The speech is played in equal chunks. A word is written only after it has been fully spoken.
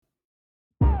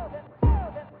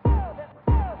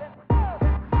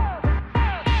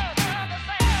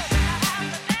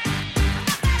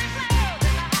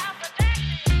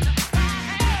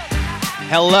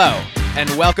Hello, and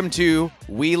welcome to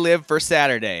We Live for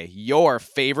Saturday, your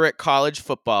favorite college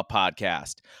football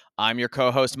podcast. I'm your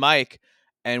co-host, Mike,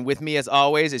 and with me, as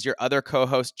always, is your other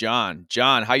co-host, John.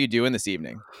 John, how you doing this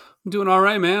evening? I'm doing all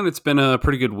right, man. It's been a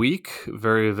pretty good week.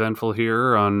 Very eventful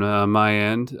here on my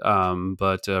end,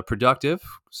 but productive,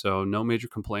 so no major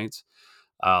complaints.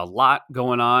 A lot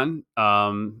going on.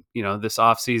 This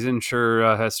offseason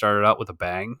sure has started out with a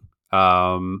bang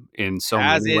in so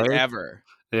Has many it ways. ever?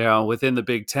 Within the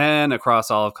Big Ten, across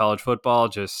all of college football,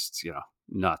 just,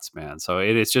 nuts, man. So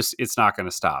it's not going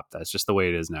to stop. That's just the way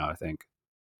it is now, I think.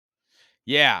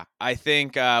 Yeah, I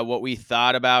think what we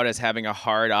thought about as having a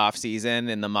hard offseason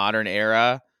in the modern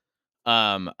era,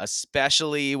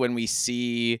 especially when we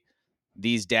see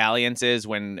these dalliances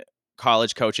when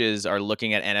college coaches are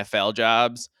looking at NFL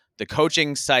jobs, the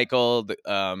coaching cycle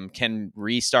can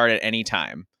restart at any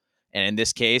time. And in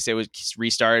this case, it was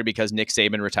restarted because Nick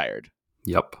Saban retired.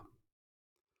 Yep.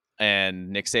 And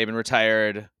Nick Saban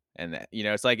retired. And,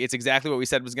 it's exactly what we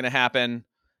said was going to happen.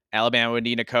 Alabama would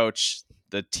need a coach.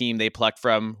 The team they plucked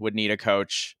from would need a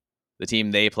coach. The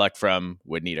team they plucked from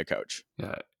would need a coach.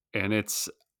 Yeah. And it's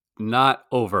not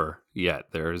over yet.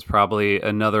 There's probably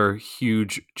another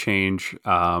huge change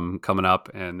coming up,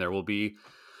 and there will be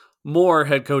more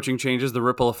head coaching changes. The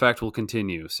ripple effect will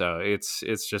continue. So it's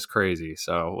just crazy.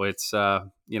 So it's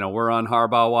we're on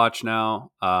Harbaugh watch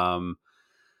now.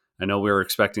 I know we were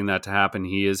expecting that to happen.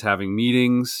 He is having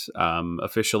meetings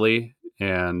officially,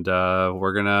 and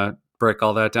we're gonna break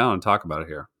all that down and talk about it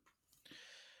here.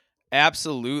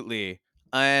 Absolutely.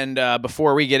 And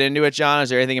before we get into it, John, is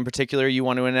there anything in particular you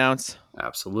want to announce?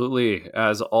 Absolutely.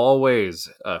 As always,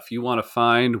 if you want to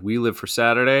find We Live for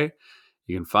Saturday,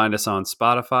 you can find us on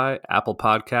Spotify, Apple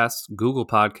Podcasts, Google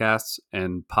Podcasts,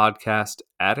 and Podcast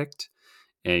Addict.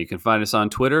 And you can find us on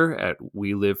Twitter at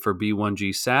We Live for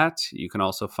B1GSat. You can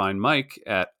also find Mike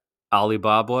at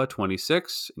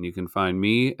Alibaba26, and you can find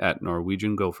me at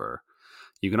Norwegian Gopher.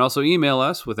 You can also email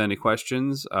us with any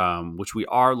questions, which we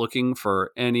are looking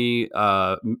for any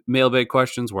mailbag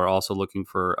questions. We're also looking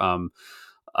for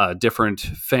different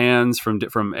fans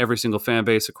from every single fan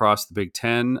base across the Big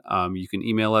Ten. You can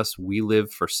email us, we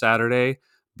live for Saturday,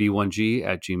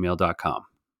 b1g@gmail.com.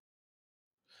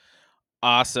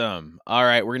 Awesome. All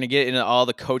right, we're going to get into all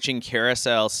the coaching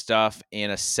carousel stuff in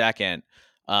a second.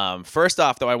 First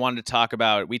off, though, I wanted to talk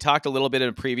about, we talked a little bit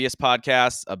in previous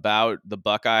podcasts about the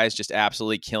Buckeyes just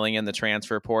absolutely killing in the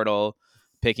transfer portal,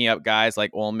 picking up guys like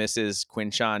Ole Miss's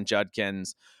Quinshon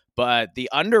Judkins. But the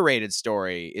underrated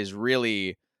story is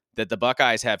really that the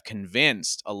Buckeyes have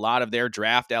convinced a lot of their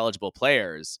draft eligible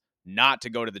players not to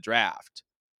go to the draft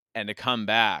and to come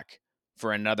back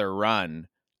for another run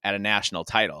at a national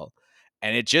title.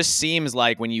 And it just seems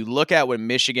like when you look at what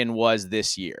Michigan was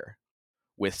this year,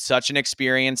 with such an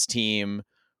experienced team,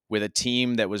 with a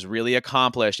team that was really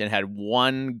accomplished and had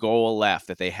one goal left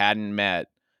that they hadn't met,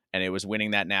 and it was winning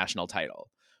that national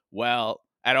title. Well,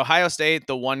 at Ohio State,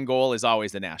 the one goal is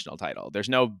always the national title. There's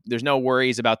no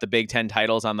worries about the Big Ten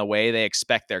titles on the way. They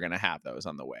expect they're going to have those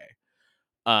on the way.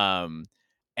 And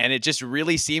it just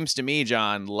really seems to me,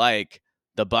 John, like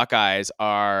the Buckeyes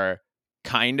are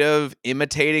kind of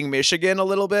imitating Michigan a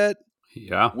little bit.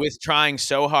 Yeah. With trying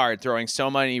so hard, throwing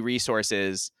so many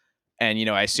resources, and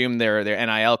I assume their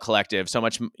NIL collective so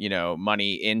much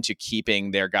money into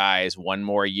keeping their guys one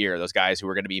more year, those guys who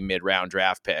are going to be mid-round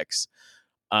draft picks,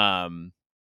 and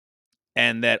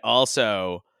that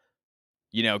also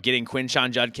getting Quinshon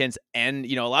Judkins, and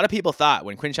a lot of people thought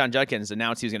when Quinshon Judkins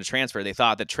announced he was going to transfer, they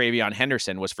thought that Travion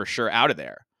Henderson was for sure out of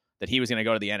there, that he was going to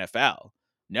go to the NFL.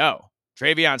 No,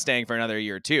 Travion's staying for another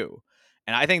year too.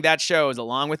 And I think that shows,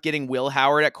 along with getting Will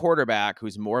Howard at quarterback,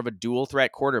 who's more of a dual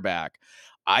threat quarterback,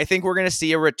 I think we're going to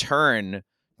see a return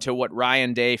to what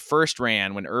Ryan Day first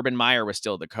ran when Urban Meyer was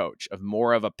still the coach, of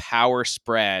more of a power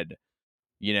spread,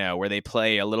 where they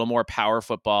play a little more power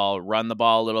football, run the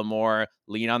ball a little more,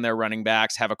 lean on their running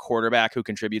backs, have a quarterback who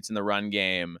contributes in the run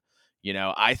game.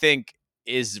 I think,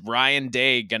 is Ryan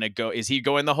Day going to go, is he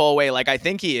going the whole way like I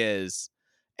think he is,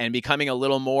 and becoming a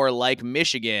little more like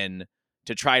Michigan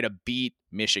to try to beat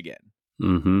Michigan?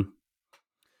 Mm-hmm.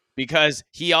 Because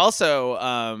he also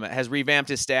has revamped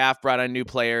his staff, brought in new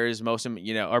players,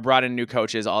 or brought in new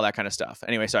coaches, all that kind of stuff.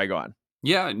 Anyway, sorry, go on.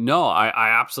 Yeah, no,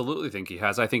 I absolutely think he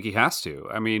has. I think he has to.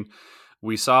 I mean,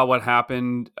 we saw what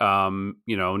happened,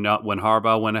 not when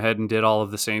Harbaugh went ahead and did all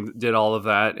of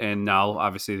that. And now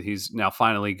obviously he's now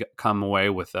finally come away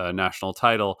with a national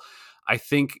title. I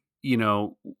think,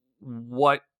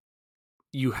 what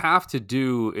you have to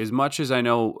do, as much as I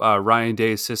know Ryan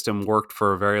Day's system worked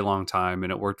for a very long time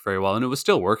and it worked very well, and it was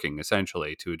still working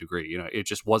essentially to a degree. It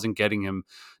just wasn't getting him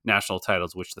national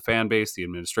titles, which the fan base, the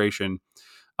administration,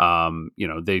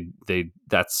 they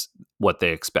that's what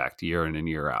they expect year in and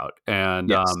year out.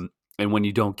 Yes. And when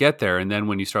you don't get there, and then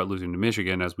when you start losing to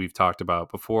Michigan, as we've talked about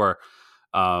before,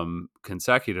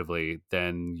 consecutively,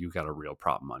 then you got a real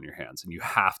problem on your hands, and you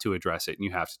have to address it, and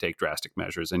you have to take drastic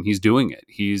measures. And he's doing it.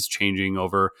 He's changing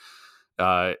over.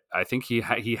 I think he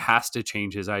has to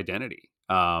change his identity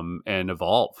and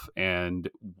evolve. And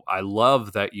I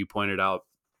love that you pointed out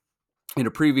in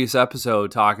a previous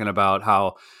episode talking about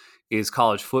how is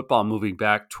college football moving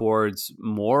back towards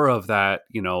more of that,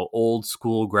 old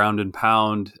school ground and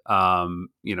pound,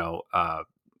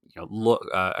 look,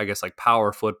 I guess like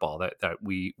power football that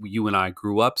you and I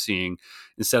grew up seeing,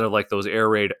 instead of like those air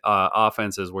raid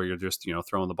offenses where you're just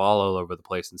throwing the ball all over the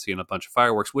place and seeing a bunch of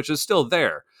fireworks, which is still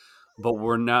there, but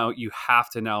you have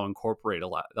to now incorporate a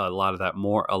lot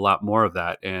more of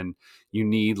that, and you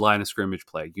need line of scrimmage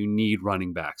play, you need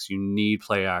running backs, you need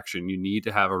play action, you need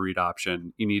to have a read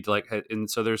option, you need to and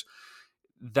so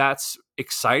that's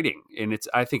exciting, and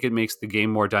I think it makes the game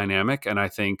more dynamic. And I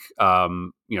think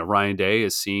Ryan Day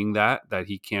is seeing that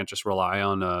he can't just rely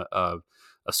on a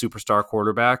superstar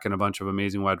quarterback and a bunch of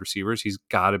amazing wide receivers. He's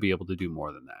got to be able to do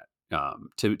more than that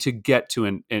to get to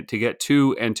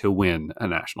and to win a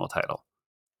national title.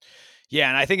 Yeah,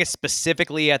 and I think it's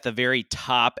specifically at the very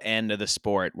top end of the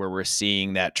sport where we're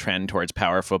seeing that trend towards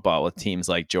power football with teams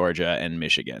like Georgia and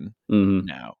Michigan Mm-hmm.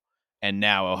 now, and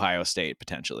now Ohio State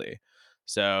potentially.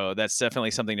 So that's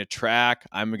definitely something to track.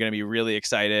 I'm going to be really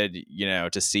excited,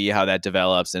 to see how that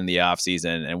develops in the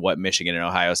offseason and what Michigan and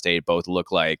Ohio State both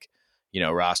look like,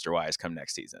 roster-wise come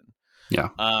next season. Yeah.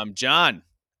 John,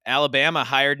 Alabama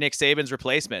hired Nick Saban's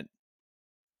replacement.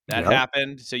 That Yeah.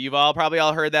 happened. So you've probably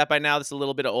all heard that by now. This is a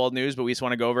little bit of old news, but we just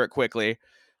want to go over it quickly.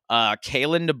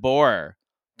 Kalen DeBoer,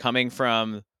 coming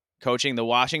from coaching the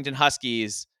Washington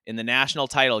Huskies in the national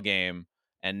title game,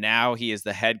 and now he is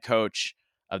the head coach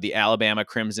of the Alabama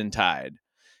Crimson Tide.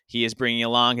 He is bringing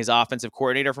along his offensive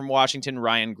coordinator from Washington,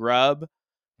 Ryan Grubb,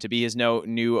 to be his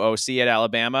new OC at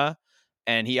Alabama.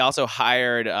 And he also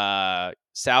hired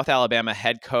South Alabama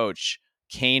head coach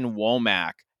Kane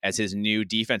Womack as his new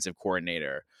defensive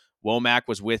coordinator. Womack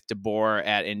was with DeBoer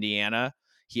at Indiana.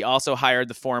 He also hired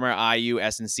the former IU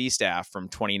S&C staff from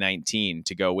 2019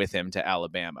 to go with him to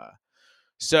Alabama.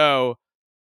 So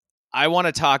I want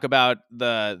to talk about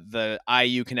the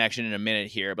IU connection in a minute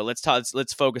here, but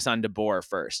let's focus on DeBoer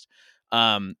first.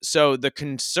 So the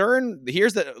concern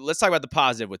let's talk about the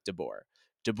positive with DeBoer.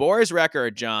 DeBoer's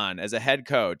record, John, as a head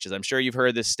coach, as I'm sure you've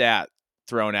heard this stat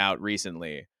thrown out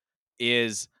recently,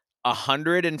 is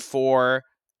 104-12,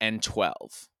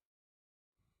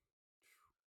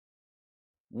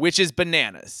 which is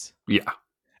bananas. Yeah.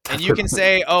 And you can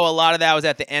say, a lot of that was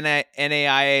at the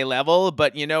NAIA level,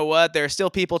 but you know what? There are still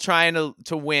people trying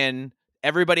to win.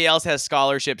 Everybody else has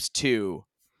scholarships too.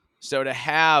 So to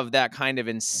have that kind of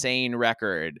insane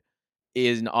record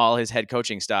in all his head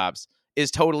coaching stops is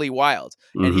totally wild.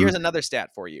 And Mm-hmm. here's another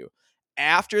stat for you.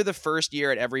 After the first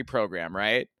year at every program,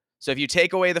 right? So if you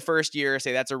take away the first year,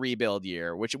 say that's a rebuild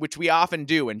year, which we often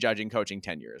do in judging coaching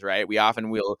tenures, right? We often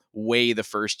will weigh the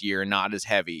first year not as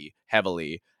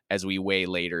heavily as we weigh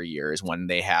later years when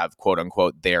they have quote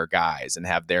unquote their guys and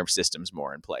have their systems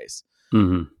more in place.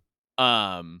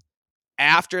 Mm-hmm.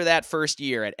 After that first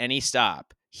year at any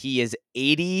stop, he is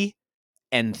 80-3.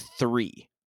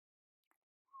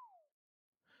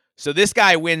 So this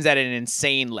guy wins at an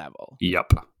insane level.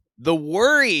 Yep. The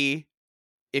worry,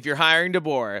 if you're hiring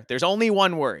DeBoer, there's only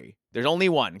one worry. There's only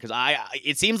one, because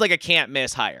it seems like a can't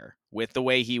miss hire with the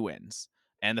way he wins.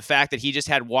 And the fact that he just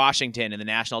had Washington in the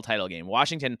national title game.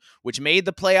 Washington, which made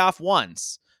the playoff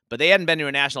once, but they hadn't been to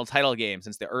a national title game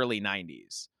since the early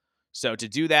 90s. So to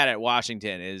do that at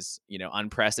Washington is,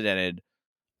 unprecedented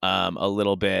a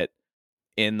little bit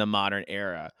in the modern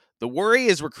era. The worry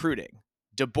is recruiting.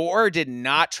 DeBoer did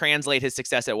not translate his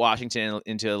success at Washington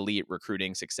into elite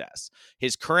recruiting success.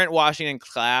 His current Washington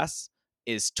class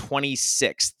is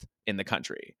 26th in the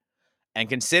country. And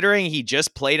considering he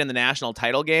just played in the national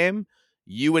title game,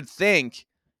 you would think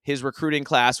his recruiting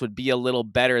class would be a little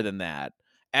better than that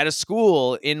at a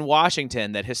school in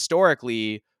Washington that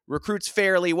historically recruits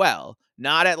fairly well,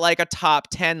 not at like a top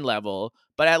 10 level,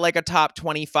 but at like a top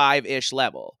 25-ish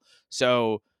level.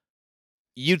 So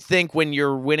you'd think when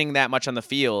you're winning that much on the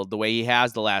field, the way he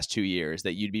has the last 2 years,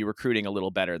 that you'd be recruiting a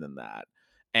little better than that.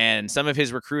 And some of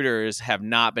his recruiters have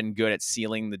not been good at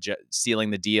sealing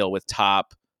the deal with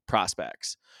top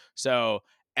prospects. So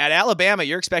At Alabama,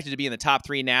 you're expected to be in the top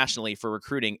 3 nationally for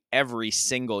recruiting every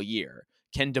single year.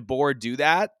 Can DeBoer do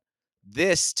that?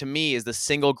 This, to me, is the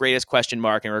single greatest question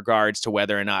mark in regards to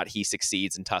whether or not he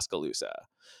succeeds in Tuscaloosa.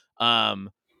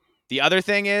 The other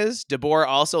thing is, DeBoer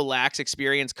also lacks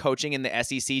experience coaching in the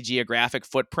SEC geographic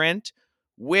footprint,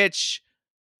 which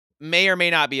may or may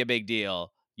not be a big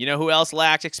deal. You know who else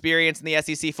lacked experience in the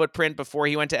SEC footprint before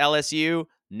he went to LSU?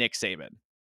 Nick Saban.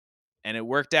 And it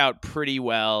worked out pretty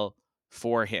well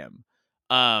for him.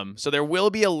 So there will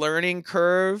be a learning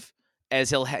curve as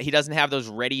he doesn't have those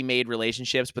ready-made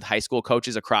relationships with high school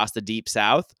coaches across the Deep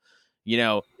South. You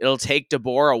know, it'll take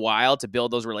DeBoer a while to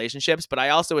build those relationships, but I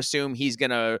also assume he's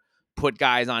going to put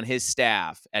guys on his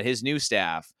staff, at his new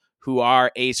staff, who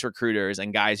are ace recruiters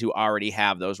and guys who already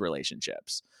have those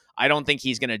relationships. I don't think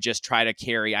he's going to just try to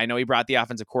carry. I know he brought the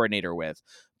offensive coordinator with,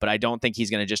 but I don't think he's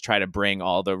going to just try to bring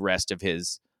all the rest of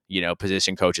his, you know,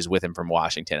 position coaches with him from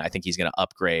Washington. I think he's going to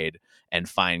upgrade and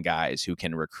find guys who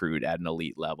can recruit at an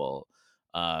elite level.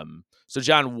 So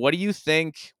John, what do you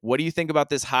think? What do you think about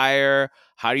this hire?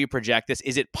 How do you project this?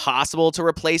 Is it possible to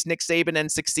replace Nick Saban and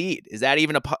succeed? Is that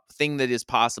even a thing that is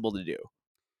possible to do?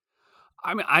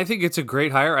 I mean, I think it's a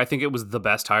great hire. I think it was the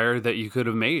best hire that you could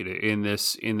have made in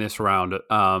this round.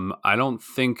 I don't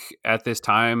think at this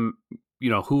time, you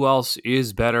know, who else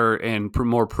is better and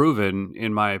more proven,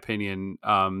 in my opinion,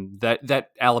 that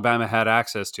Alabama had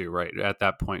access to right at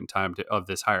that point in time of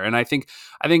this hire. And I think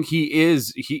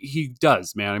he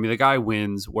does, man. I mean, the guy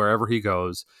wins wherever he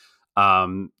goes.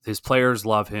 His players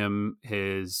love him.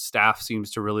 His staff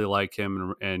seems to really like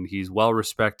him, and he's well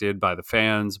respected by the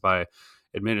fans, by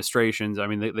administrations. I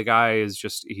mean, the guy is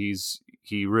just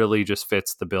he really just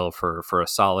fits the bill for a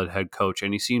solid head coach,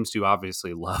 and he seems to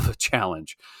obviously love a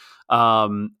challenge.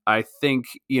 I think,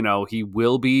 you know, he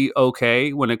will be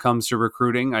okay when it comes to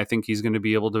recruiting. I think he's going to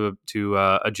be able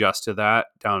to adjust to that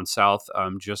down south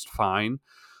just fine.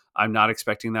 I'm not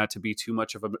expecting that to be too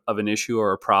much of an issue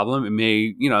or a problem. It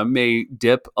may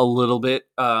dip a little bit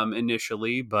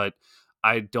initially, but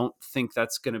I don't think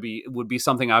that's going to would be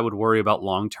something I would worry about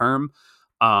long term.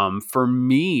 For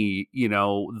me, you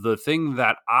know, the thing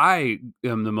that I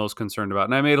am the most concerned about,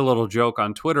 and I made a little joke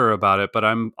on Twitter about it, but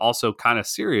I'm also kind of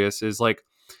serious, is like,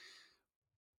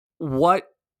 what,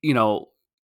 you know,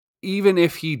 even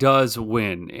if he does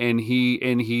win and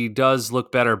he does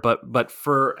look better, but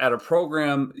for at a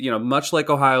program, you know, much like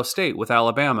Ohio State with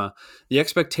Alabama, the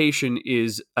expectation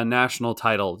is a national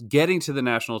title, getting to the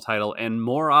national title, and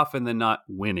more often than not,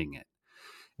 winning it.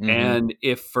 Mm-hmm. And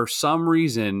if for some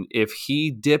reason, if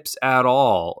he dips at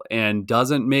all and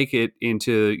doesn't make it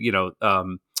into, you know,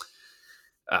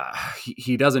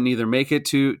 he doesn't either make it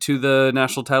to the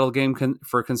national title game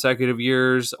for consecutive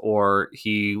years, or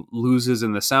he loses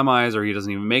in the semis, or he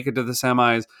doesn't even make it to the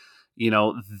semis, you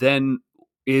know, then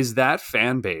is that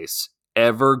fan base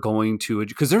ever going to,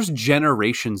 because there's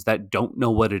generations that don't know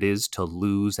what it is to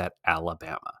lose at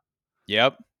Alabama.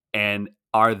 Yep. And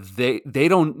they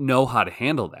don't know how to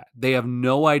handle that. They have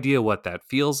no idea what that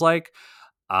feels like.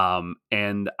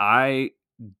 And I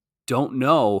don't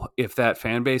know if that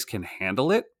fan base can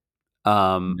handle it.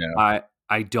 No.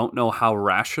 I don't know how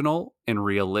rational and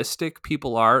realistic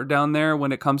people are down there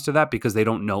when it comes to that, because they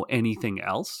don't know anything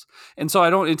else. And so I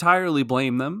don't entirely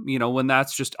blame them, you know, when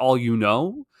that's just all you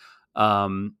know.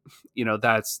 You know,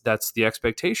 that's the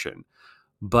expectation.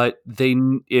 But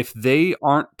if they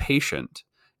aren't patient,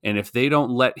 and if they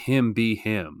don't let him be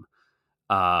him,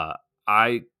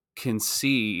 I can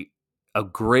see a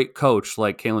great coach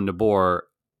like Kalen DeBoer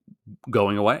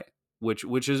going away, which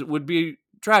would be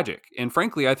tragic, and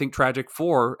frankly, I think tragic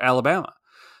for Alabama,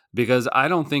 because I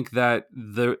don't think that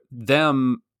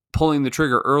them pulling the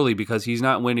trigger early because he's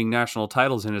not winning national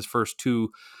titles in his first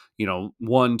two, you know,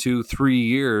 1, 2, 3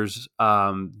 years,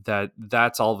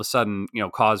 that's all of a sudden, you know,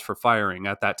 cause for firing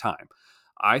at that time.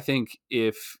 I think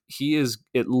if he is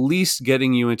at least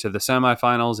getting you into the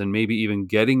semifinals and maybe even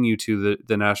getting you to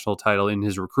the national title, and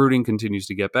his recruiting continues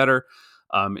to get better,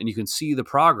 and you can see the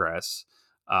progress,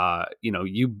 you know,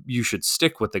 you should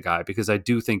stick with the guy, because I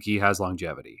do think he has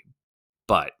longevity.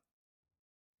 But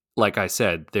like I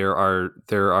said, there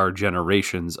are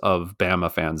generations of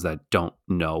Bama fans that don't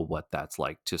know what that's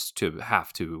like, just to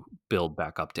have to build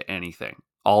back up to anything.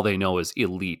 All they know is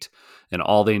elite, and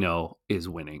all they know is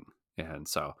winning. And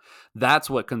so that's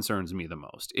what concerns me the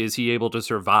most. Is he able to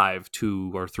survive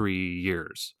 2 or 3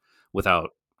 years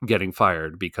without getting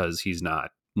fired because he's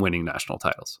not winning national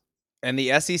titles? And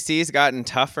the SEC's gotten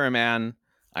tougher, man.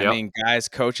 I Yep. mean, guys,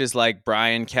 coaches like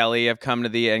Brian Kelly have come to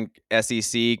the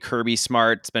SEC. Kirby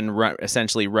Smart's been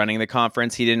essentially running the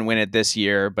conference. He didn't win it this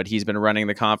year, but he's been running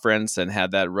the conference and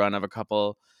had that run of a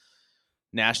couple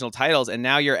national titles, and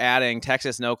now you're adding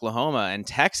Texas and Oklahoma, and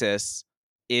Texas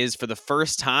is, for the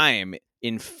first time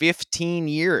in 15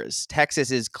 years,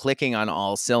 Texas is clicking on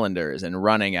all cylinders and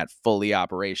running at fully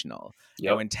operational. Yep.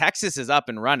 And when Texas is up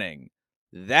and running,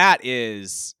 that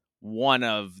is one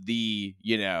of the,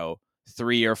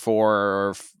 3 or 4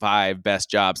 or 5 best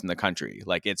jobs in the country.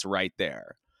 Like, it's right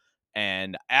there.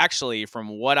 And actually, from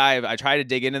what I tried to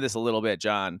dig into this a little bit,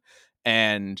 John,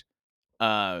 and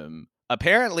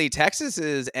apparently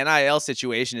Texas's NIL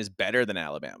situation is better than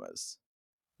Alabama's.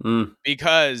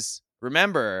 Because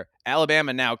remember,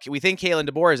 Alabama now, we think Kalen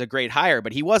DeBoer is a great hire,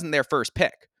 but he wasn't their first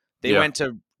pick. They went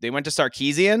to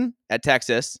Sarkisian at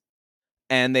Texas,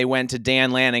 and they went to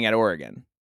Dan Lanning at Oregon.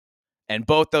 And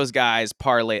both those guys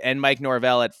parlayed, and Mike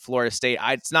Norvell at Florida State.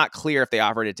 It's not clear if they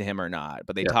offered it to him or not,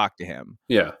 but they talked to him.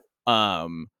 Yeah.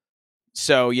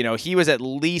 So, he was at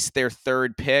least their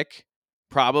third pick,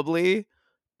 probably,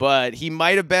 but he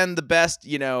might have been the best.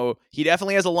 He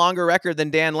definitely has a longer record than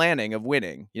Dan Lanning of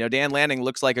winning. Dan Lanning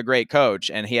looks like a great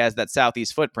coach, and he has that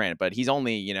Southeast footprint, but he's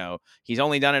only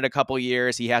done it a couple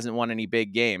years. He hasn't won any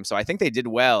big games. So I think they did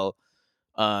well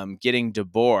getting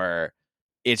DeBoer.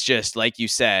 It's just, like you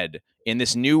said, in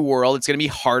this new world, it's going to be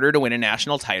harder to win a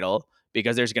national title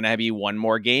because there's going to be one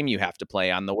more game you have to play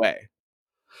on the way.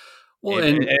 Well,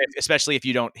 Especially if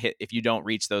you don't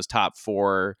reach those top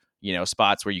 4,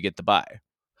 spots where you get the bye.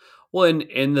 Well,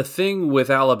 and the thing with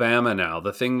Alabama now,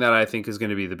 the thing that I think is going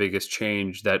to be the biggest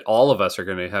change that all of us are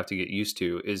going to have to get used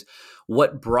to is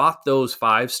what brought those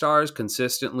 5 stars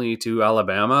consistently to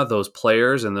Alabama, those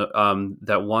players and the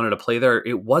that wanted to play there.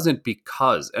 It wasn't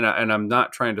because, and I'm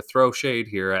not trying to throw shade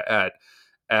here at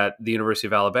the University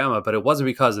of Alabama, but it wasn't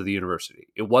because of the university.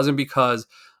 It wasn't because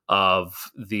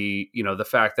of the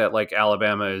fact that like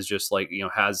Alabama is just like,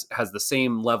 has the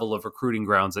same level of recruiting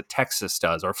grounds that Texas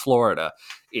does or Florida.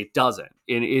 It doesn't.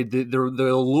 And the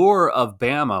allure of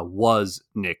Bama was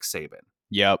Nick Saban.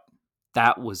 Yep.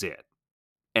 That was it.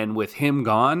 And with him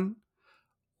gone,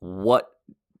 what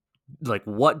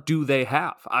do they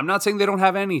have? I'm not saying they don't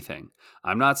have anything.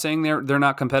 I'm not saying they're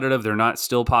not competitive. They're not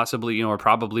still possibly, or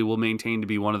probably will maintain to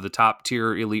be one of the top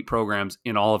tier elite programs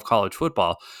in all of college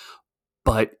football.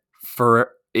 But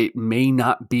it may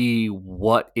not be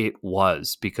what it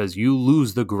was, because you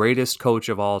lose the greatest coach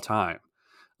of all time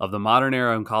of the modern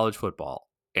era in college football.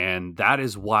 And that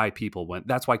is why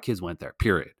that's why kids went there,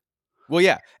 period. Well,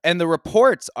 yeah. And the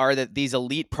reports are that these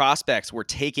elite prospects were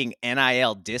taking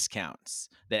NIL discounts,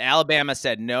 that Alabama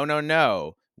said,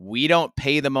 no, we don't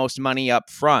pay the most money up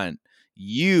front.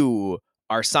 You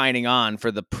are signing on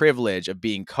for the privilege of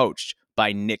being coached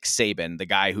by Nick Saban, the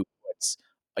guy who puts,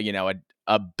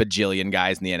 a bajillion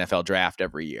guys in the NFL draft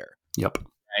every year. Yep.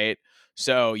 Right.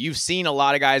 So you've seen a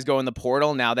lot of guys go in the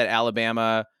portal now that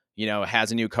Alabama,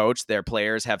 has a new coach. Their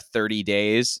players have 30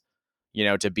 days,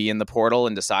 to be in the portal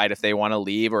and decide if they want to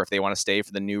leave or if they want to stay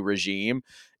for the new regime.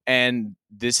 And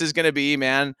this is going to be,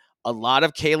 man, a lot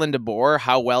of Kalen DeBoer,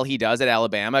 how well he does at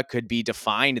Alabama could be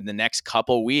defined in the next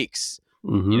couple weeks,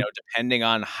 depending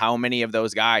on how many of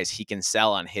those guys he can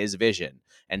sell on his vision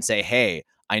and say, hey,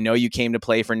 I know you came to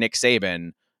play for Nick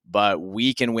Saban, but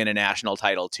we can win a national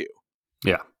title too.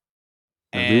 Yeah.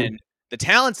 And the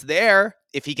talent's there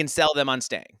if he can sell them on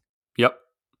staying. Yep.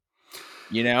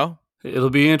 It'll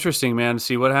be interesting, man, to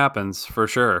see what happens for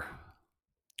sure.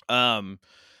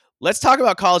 Let's talk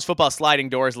about college football sliding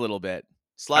doors a little bit.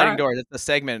 Sliding doors, that's the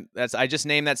segment. I just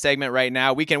named that segment right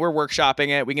now. We're workshopping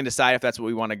it. We can decide if that's what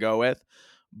we want to go with.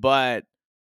 But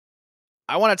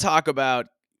I want to talk about,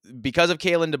 because of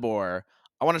Kalen DeBoer,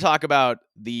 I want to talk about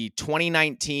the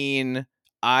 2019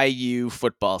 IU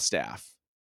football staff.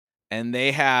 And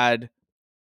they had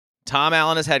Tom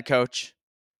Allen as head coach,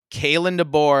 Kalen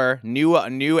DeBoer,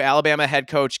 new Alabama head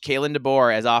coach Kalen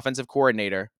DeBoer as offensive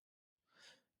coordinator,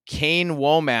 Kane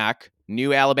Womack,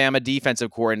 new Alabama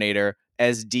defensive coordinator,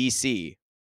 as DC,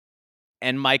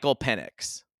 and Michael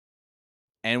Penix.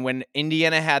 And when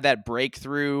Indiana had that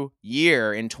breakthrough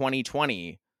year in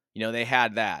 2020, they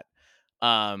had that.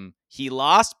 He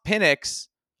lost Penix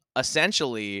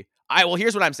essentially.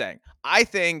 Here's what I'm saying. I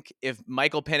think if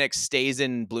Michael Penix stays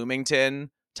in Bloomington,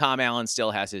 Tom Allen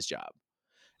still has his job.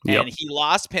 Yep. And he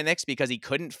lost Penix because he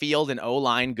couldn't field an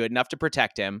O-line good enough to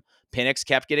protect him. Penix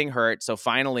kept getting hurt. So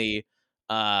finally,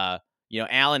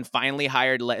 Allen finally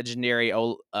hired legendary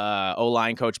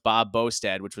O-line coach Bob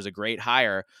Bostad, which was a great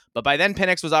hire. But by then,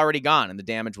 Penix was already gone and the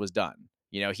damage was done.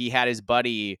 He had his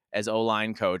buddy as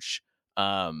O-line coach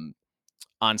on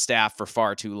staff for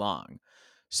far too long.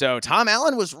 So Tom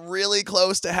Allen was really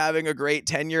close to having a great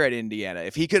tenure at Indiana.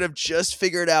 If he could have just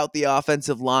figured out the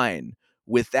offensive line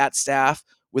with that staff,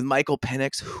 with Michael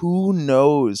Penix, who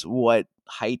knows what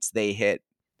heights they hit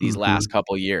these Mm-hmm. last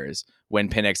couple years when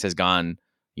Penix has gone,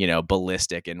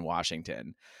 ballistic in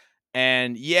Washington.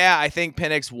 And yeah, I think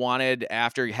Penix wanted,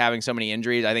 after having so many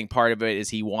injuries, I think part of it is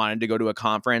he wanted to go to a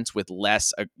conference with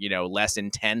less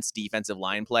intense defensive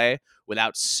line play,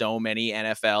 without so many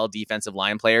NFL defensive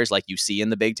line players like you see in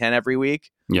the Big Ten every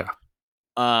week. Yeah.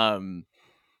 Um,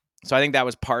 so I think that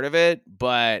was part of it,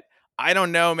 but I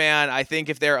don't know, man. I think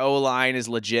if their O-line is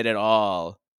legit at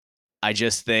all, I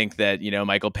just think that,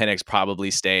 Michael Penix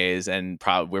probably stays, and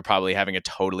we're probably having a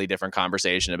totally different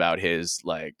conversation about his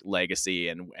like legacy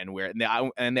and where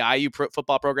and the IU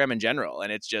football program in general.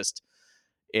 And it's just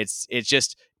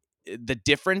the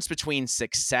difference between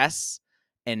success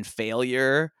and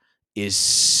failure is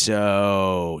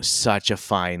such a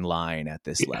fine line at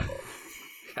this Yeah. level.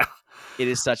 It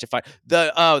is such a fine.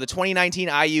 The 2019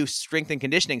 IU strength and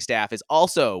conditioning staff is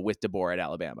also with DeBoer at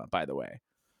Alabama, by the way.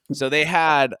 So they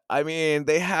had,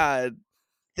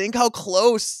 think how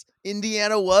close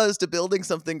Indiana was to building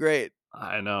something great.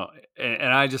 I know,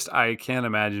 and I can't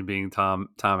imagine being Tom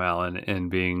Allen and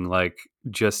being like,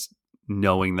 just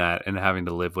knowing that and having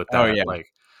to live with Oh that, yeah. like,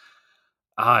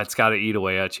 it's got to eat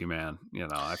away at you, man.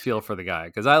 I feel for the guy,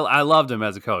 because I loved him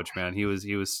as a coach, man.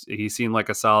 He seemed like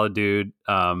a solid dude.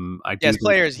 I do Yes, think,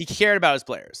 players. He cared about his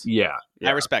players. yeah, I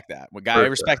yeah, respect that. I for sure,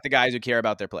 respect the guys who care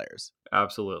about their players.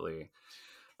 absolutely.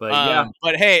 But yeah,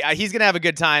 But hey, he's gonna have a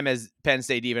good time as Penn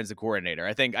State defensive coordinator.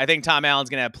 I think Tom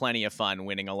Allen's gonna have plenty of fun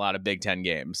winning a lot of Big Ten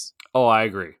games. oh, I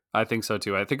agree. I think so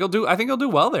too. I think he'll do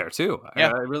well there too. I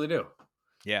Yeah, really do.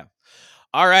 yeah.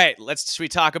 All right, should we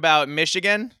talk about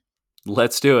Michigan?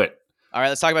 Let's do it. All right,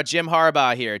 let's talk about Jim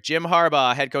Harbaugh here. Jim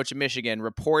Harbaugh, head coach of Michigan,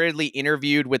 reportedly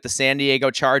interviewed with the San Diego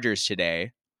Chargers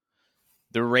today.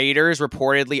 The Raiders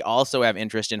reportedly also have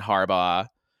interest in Harbaugh.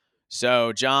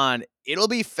 So, John, it'll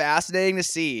be fascinating to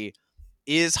see,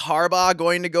 is Harbaugh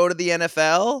going to go to the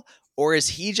NFL, or is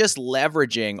he just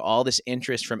leveraging all this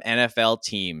interest from NFL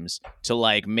teams to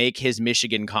like make his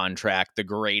Michigan contract the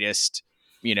greatest,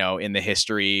 in the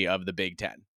history of the Big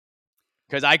Ten?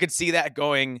 Because I could see that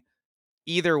going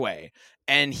either way.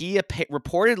 And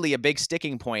reportedly, a big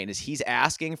sticking point is he's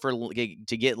asking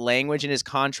to get language in his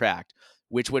contract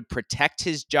which would protect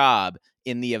his job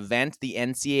in the event the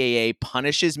NCAA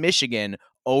punishes Michigan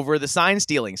over the sign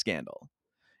stealing scandal.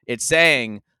 It's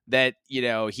saying that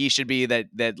he should be that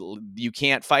you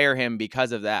can't fire him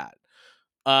because of that.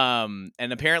 And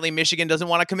apparently Michigan doesn't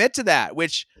want to commit to that,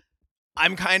 which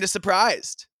I'm kind of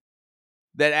surprised.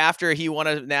 That after he won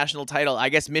a national title, I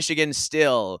guess Michigan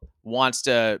still wants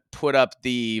to put up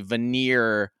the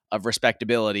veneer of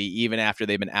respectability even after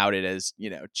they've been outed as,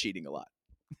 cheating a lot.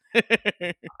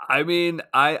 I mean,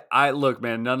 I look,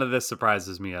 man, none of this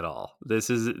surprises me at all. This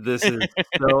is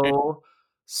so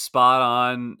spot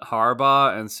on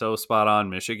Harbaugh and so spot on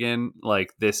Michigan.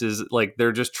 Like, this is like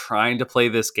they're just trying to play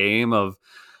this game of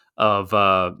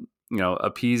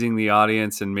appeasing the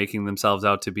audience and making themselves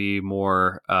out to be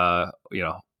more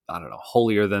I don't know,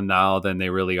 holier than thou than they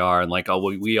really are, and like, oh,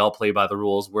 we all play by the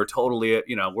rules. We're totally,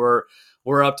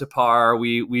 we're up to par.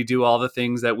 We do all the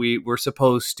things that we're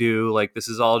supposed to. Like, this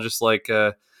is all just like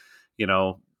you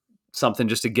know something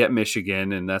just to get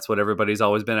Michigan, and that's what everybody's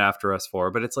always been after us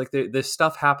for. But it's like, this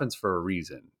stuff happens for a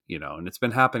reason, and it's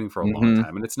been happening for a long Mm-hmm.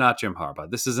 time, and it's not Jim Harbaugh.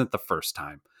 This isn't the first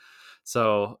time.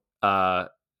 So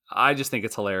I just think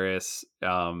it's hilarious.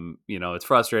 It's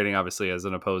frustrating, obviously, as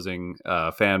an opposing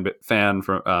fan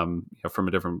from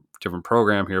a different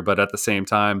program here, but at the same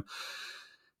time,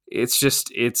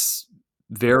 it's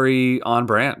very on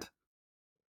brand.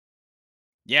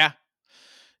 Yeah.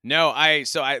 No,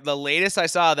 the latest I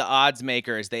saw, the odds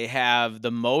makers, they have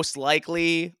the most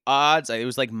likely odds. It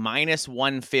was like minus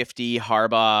 150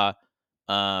 Harbaugh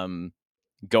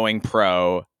going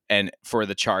pro and for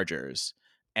the Chargers.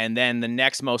 And then the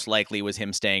next most likely was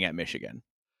him staying at Michigan.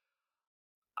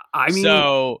 I mean,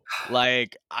 So,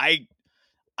 like, I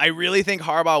really think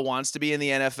Harbaugh wants to be in the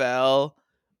NFL,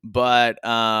 but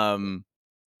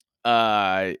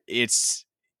it's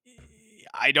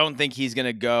I don't think he's going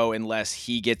to go unless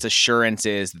he gets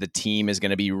assurances that the team is going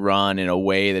to be run in a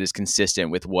way that is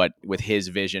consistent with his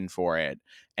vision for it.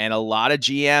 And a lot of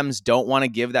GMs don't want to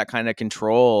give that kind of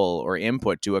control or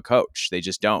input to a coach. They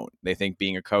just don't. They think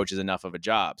being a coach is enough of a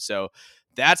job. So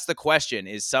that's the question.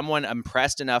 Is someone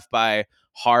impressed enough by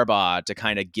Harbaugh to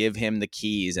kind of give him the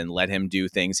keys and let him do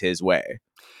things his way?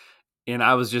 and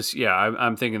I was just, yeah,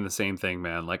 I'm thinking the same thing,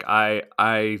 man. Like,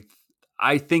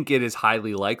 I think it is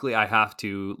highly likely. I have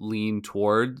to lean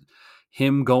toward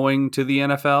him going to the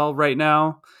NFL right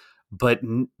now. but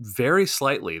very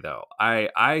slightly though.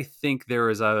 I think there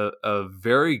is a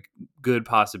very good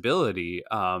possibility.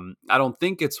 I don't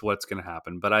think it's what's going to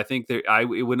happen, but I think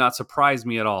it would not surprise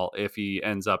me at all if he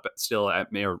ends up still at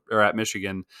or at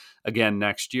Michigan again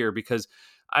next year, because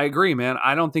I agree, man.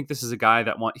 I don't think this is a guy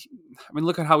that I mean,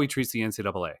 look at how he treats the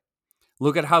NCAA.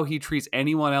 Look at how he treats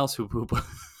anyone else who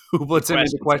Who puts him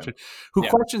into questions him? question, who Yeah,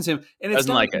 questions him, and it's doesn't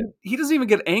not. like it. He doesn't even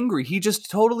get angry. He just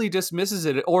totally dismisses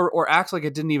it, or acts like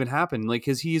it didn't even happen, like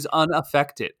because he's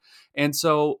unaffected. And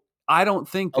so I don't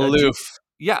think Aloof.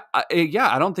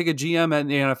 I don't think a GM at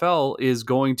the NFL is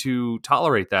going to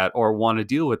tolerate that or want to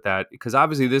deal with that, because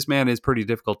obviously this man is pretty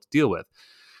difficult to deal with.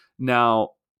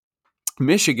 Now,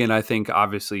 Michigan, I think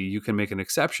obviously you can make an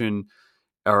exception,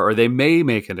 or they may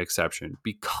make an exception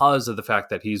because of the fact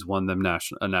that he's won them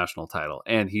a national title,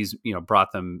 and he's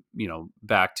brought them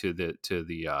back to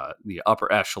the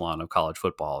upper echelon of college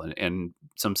football, and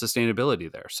some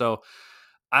sustainability there. So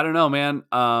I don't know, man.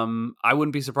 I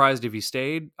wouldn't be surprised if he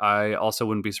stayed. I also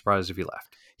wouldn't be surprised if he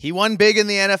left. He won big in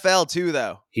the NFL too,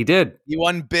 though. He did. He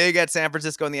won big at San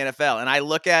Francisco in the NFL. And I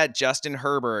look at Justin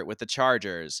Herbert with the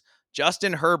Chargers.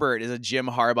 Justin Herbert is a Jim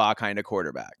Harbaugh kind of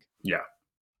quarterback. Yeah.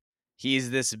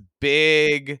 He's this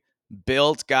big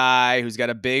built guy who's got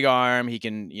a big arm. He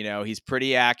can, he's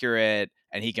pretty accurate,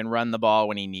 and he can run the ball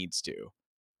when he needs to,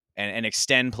 and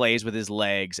extend plays with his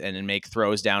legs, and make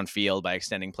throws downfield by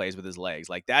extending plays with his legs.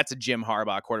 Like, that's a Jim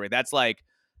Harbaugh quarterback.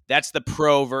 That's the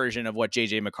pro version of what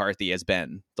JJ McCarthy has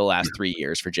been the last 3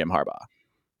 years for Jim Harbaugh.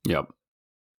 Yep.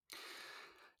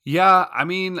 Yeah, I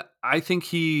mean, I think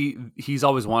he's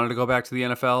always wanted to go back to the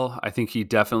NFL. I think he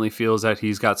definitely feels that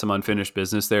he's got some unfinished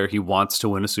business there. He wants to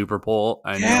win a Super Bowl.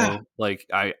 I know, like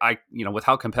I with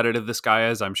how competitive this guy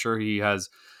is, I'm sure he has.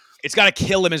 It's got to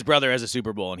kill him his brother has a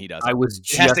Super Bowl, and he doesn't. I was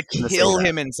It has just to going to say kill that.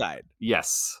 him inside.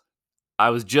 Yes.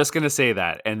 I was just going to say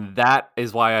that, and that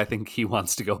is why I think he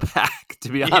wants to go back, to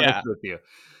be honest with you.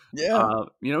 Yeah.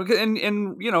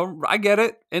 And I get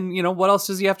it. And what else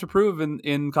does he have to prove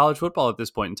in college football at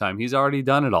this point in time? He's already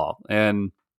done it all.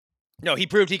 And no, he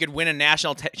proved he could win a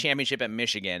national championship at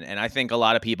Michigan, and I think a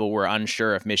lot of people were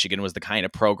unsure if Michigan was the kind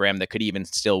of program that could even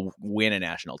still win a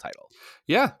national title.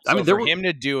 Yeah, so I mean, for him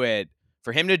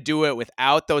to do it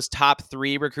without those top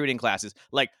 3 recruiting classes,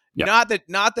 like not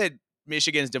that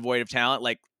Michigan's devoid of talent,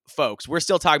 like, folks, we're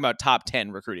still talking about top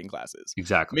 10 recruiting classes.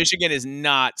 Exactly. Michigan is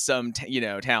not some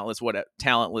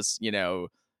talentless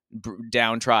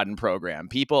downtrodden program.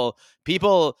 People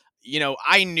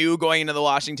I knew going into the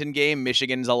Washington game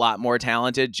Michigan's a lot more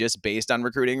talented just based on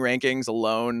recruiting rankings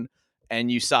alone,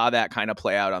 and you saw that kind of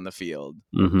play out on the field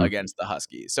against the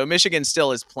Huskies. So Michigan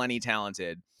still is plenty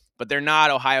talented, but they're not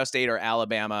Ohio State or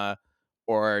Alabama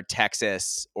or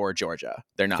Texas or Georgia.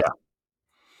 They're not. Yeah.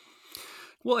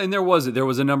 Well, and there was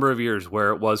a number of years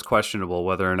where it was questionable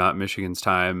whether or not Michigan's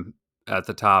time at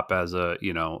the top as an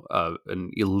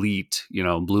elite,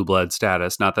 blue blood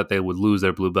status, not that they would lose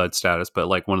their blue blood status, but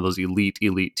like one of those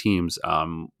elite teams,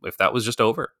 if that was just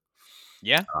over.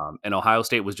 Yeah. And Ohio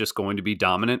State was just going to be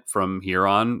dominant from here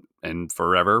on and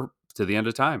forever to the end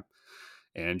of time.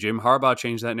 And Jim Harbaugh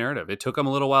changed that narrative. It took him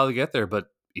a little while to get there,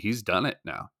 but he's done it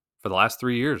now for the last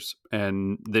 3 years.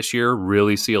 And this year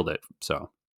really sealed it. So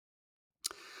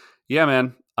yeah,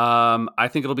 man. I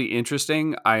think it'll be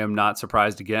interesting. I am not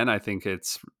surprised again. I think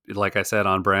it's, like I said,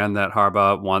 on brand that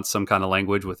Harbaugh wants some kind of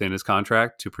language within his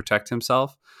contract to protect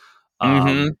himself.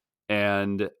 And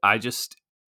again,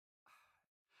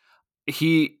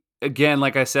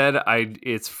 like I said,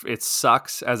 it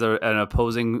sucks as an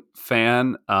opposing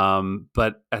fan.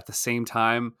 But at the same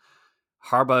time,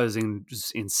 Harbaugh is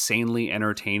just insanely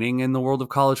entertaining in the world of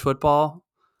college football.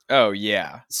 Oh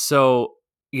yeah. So,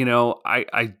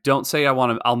 I don't say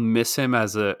I'll miss him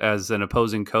as an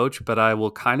opposing coach, but I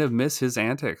will kind of miss his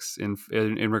antics in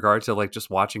regard to like just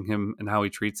watching him and how he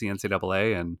treats the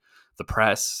NCAA and the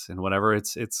press and whatever.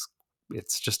 It's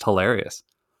just hilarious.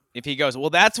 If he goes, well,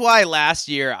 that's why last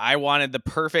year I thought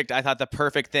the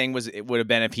perfect thing it would have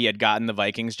been if he had gotten the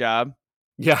Vikings job.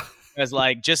 Yeah. Because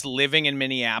like just living in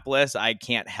Minneapolis, I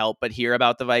can't help but hear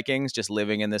about the Vikings, just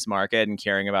living in this market and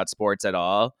caring about sports at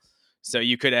all. So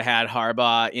you could have had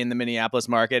Harbaugh in the Minneapolis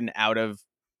market and out of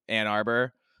Ann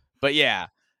Arbor. But yeah,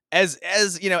 as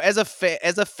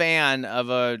a fan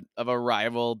of a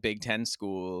rival Big Ten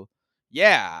school,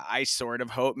 yeah, I sort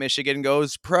of hope Michigan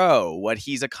goes pro.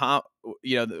 Harbaugh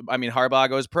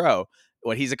goes pro.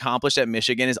 What he's accomplished at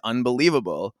Michigan is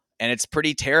unbelievable, and it's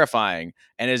pretty terrifying.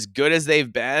 And as good as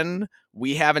they've been,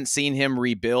 we haven't seen him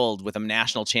rebuild with a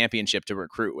national championship to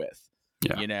recruit with.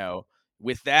 Yeah.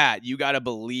 with that, you got to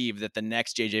believe that the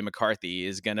next JJ McCarthy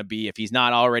is going to be, if he's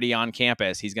not already on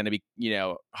campus, he's going to be,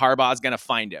 Harbaugh's going to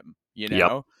find him, Yep.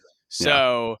 Yeah.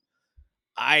 So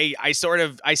I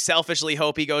selfishly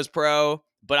hope he goes pro,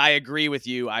 but I agree with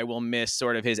you. I will miss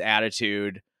sort of his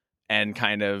attitude and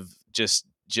kind of just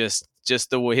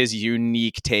his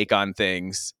unique take on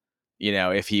things,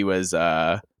 if he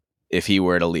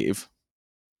were to leave.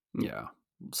 Yeah.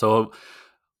 So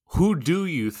who do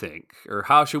you think, or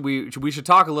how should we should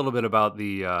talk a little bit about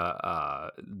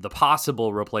the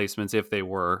possible replacements if that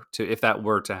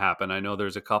were to happen? I know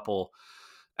there's a couple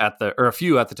a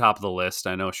few at the top of the list.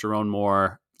 I know Sharon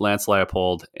Moore, Lance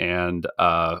Leipold, and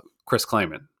Chris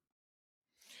Kleiman.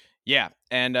 Yeah,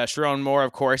 and Sharon Moore,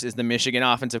 of course, is the Michigan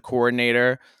offensive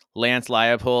coordinator. Lance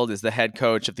Leipold is the head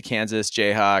coach of the Kansas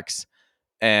Jayhawks,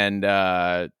 and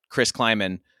Chris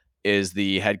Kleiman is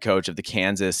the head coach of the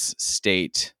Kansas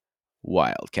State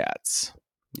Wildcats.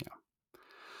 Yeah,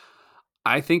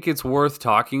 I think it's worth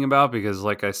talking about because,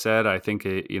 like I said, I think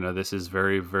this is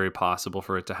very, very possible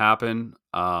for it to happen.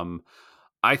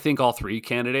 I think all three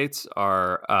candidates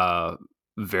are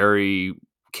very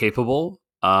capable.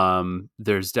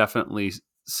 There's definitely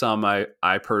some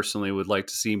I personally would like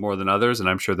to see more than others, and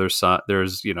I'm sure there's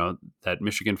that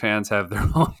Michigan fans have their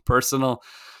own personal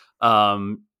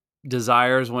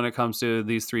desires when it comes to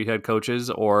these three head coaches,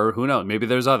 or who knows, maybe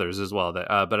there's others as well.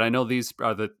 But I know these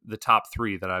are the top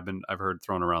three that I've heard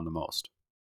thrown around the most.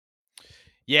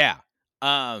 Yeah,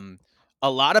 a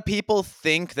lot of people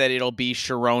think that it'll be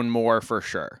Sharon Moore for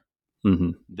sure.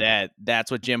 Mm-hmm. That's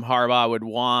what Jim Harbaugh would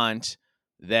want,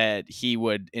 that he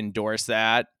would endorse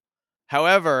that.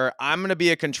 However, I'm going to be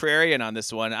a contrarian on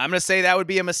this one. I'm going to say that would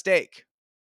be a mistake.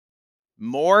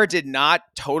 Moore did not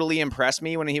totally impress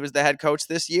me when he was the head coach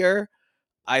this year.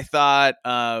 I thought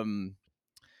when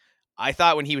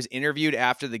he was interviewed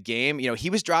after the game, he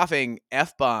was dropping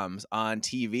F-bombs on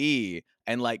TV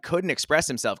and couldn't express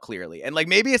himself clearly. And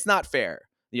maybe it's not fair.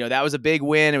 That was a big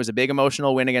win. It was a big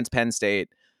emotional win against Penn State.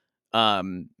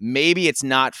 Maybe it's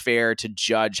not fair to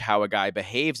judge how a guy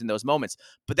behaves in those moments,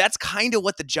 but that's kind of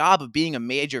what the job of being a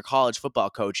major college football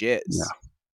coach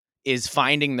is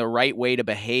finding the right way to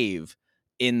behave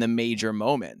in the major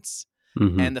moments.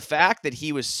 Mm-hmm. And the fact that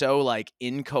he was so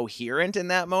incoherent in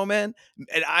that moment,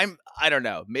 and I don't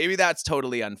know, maybe that's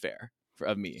totally unfair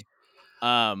of me.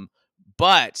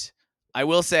 But I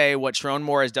will say what Sharon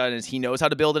Moore has done is he knows how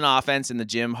to build an offense in the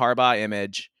Jim Harbaugh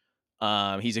image.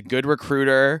 He's a good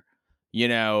recruiter.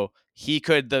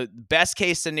 The best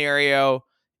case scenario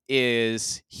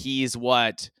is he's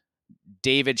what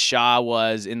David Shaw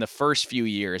was in the first few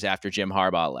years after Jim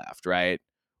Harbaugh left, right?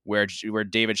 Where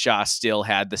David Shaw still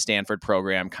had the Stanford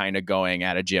program kind of going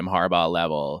at a Jim Harbaugh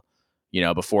level,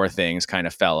 before things kind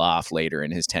of fell off later in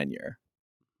his tenure.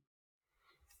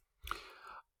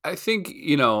 I think,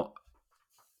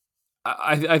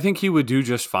 I think he would do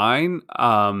just fine.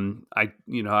 I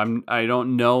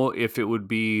don't know if it would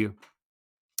be,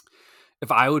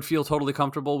 if I would feel totally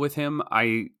comfortable with him.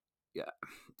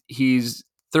 He's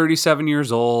 37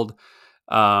 years old,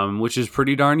 which is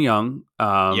pretty darn young.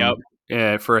 Yep.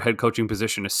 For a head coaching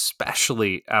position,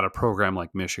 especially at a program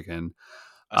like Michigan.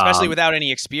 Especially without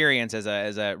any experience as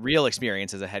a real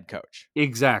experience as a head coach.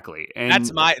 Exactly. That's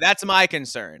And my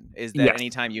concern, is that yes.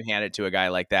 anytime you hand it to a guy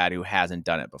like that who hasn't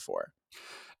done it before.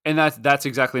 And that's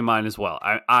exactly mine as well.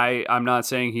 I'm not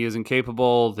saying he isn't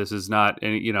capable. This is not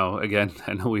any, again,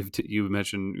 I know we've talked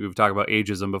about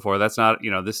ageism before. That's not,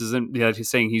 this isn't that he's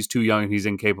saying he's too young and he's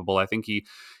incapable. I think he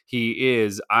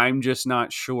is. I'm just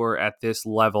not sure at this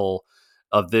level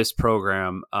of this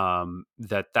program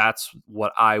that's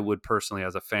what I would personally,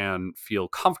 as a fan, feel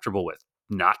comfortable with.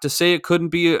 Not to say it couldn't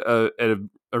be a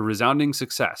resounding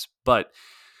success, but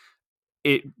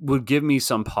it would give me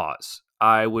some pause.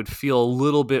 I would feel a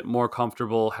little bit more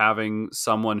comfortable having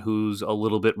someone who's a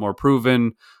little bit more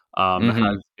proven,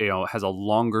 has a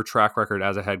longer track record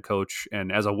as a head coach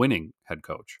and as a winning head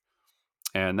coach.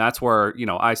 And that's where,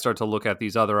 I start to look at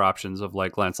these other options of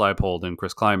like Lance Leipold and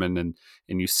Chris Kleiman, and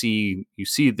you see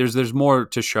there's more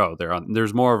to show there.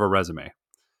 There's more of a resume.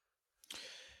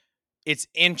 It's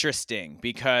interesting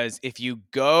because if you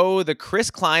go, the Chris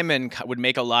Kleiman would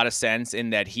make a lot of sense in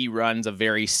that he runs a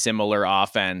very similar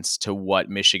offense to what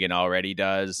Michigan already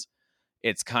does.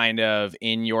 It's kind of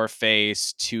in your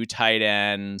face, two tight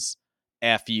ends,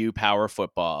 FU power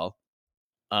football.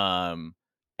 And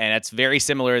it's very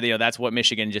similar. That's what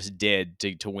Michigan just did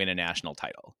to win a national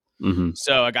title. Mm-hmm.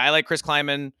 So a guy like Chris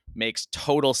Kleiman makes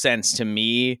total sense to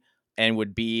me, and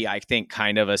would be, I think,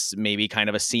 maybe kind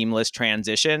of a seamless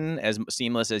transition, as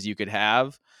seamless as you could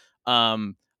have.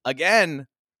 Again,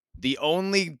 The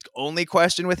only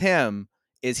question with him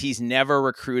is he's never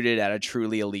recruited at a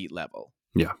truly elite level.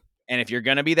 Yeah. And if you're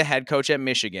going to be the head coach at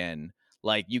Michigan,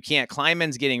 like you can't,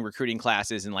 Kleinman's getting recruiting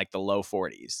classes in like the low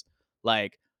 40s.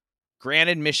 Like,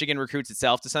 granted, Michigan recruits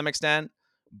itself to some extent,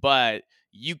 but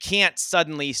you can't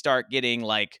suddenly start getting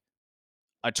like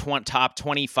a top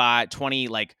 25, 20,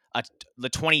 like the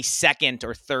 22nd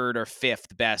or third or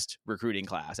fifth best recruiting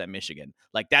class at Michigan.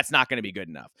 Like, that's not going to be good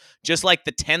enough. Just like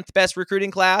the 10th best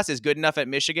recruiting class is good enough at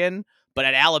Michigan, but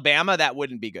at Alabama, that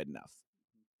wouldn't be good enough.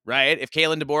 Right? If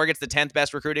Kalen DeBoer gets the 10th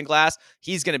best recruiting class,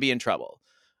 he's going to be in trouble.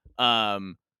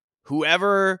 Um,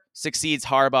 Whoever succeeds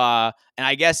Harbaugh, and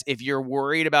I guess if you're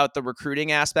worried about the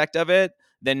recruiting aspect of it,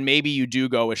 then maybe you do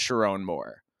go with Sharon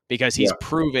Moore because he's Yeah.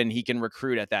 proven he can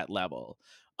recruit at that level.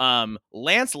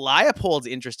 Lance Leipold's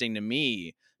interesting to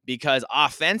me because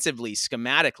offensively,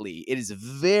 schematically, it is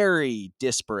very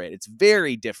disparate. It's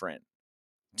very different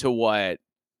to what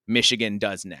Michigan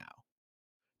does now.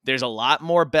 There's a lot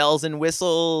more bells and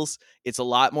whistles. It's a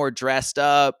lot more dressed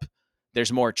up.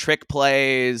 There's more trick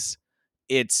plays.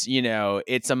 It's,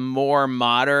 it's a more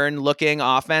modern looking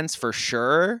offense for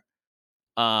sure.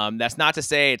 That's not to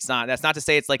say it's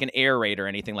like an air raid or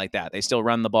anything like that. They still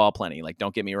run the ball plenty. Like,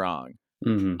 don't get me wrong.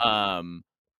 Mm-hmm.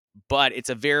 But it's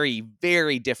a very,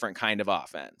 very different kind of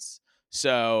offense.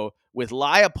 So with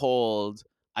Leipold,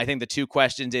 I think the two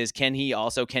questions is, can he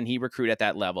recruit at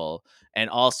that level? And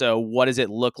also, what does it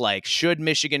look like? Should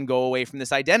Michigan go away from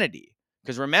this identity?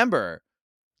 Because remember,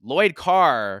 Lloyd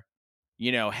Carr,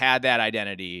 had that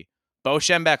identity. Bo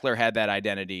Schembechler had that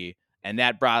identity, and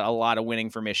that brought a lot of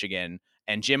winning for Michigan.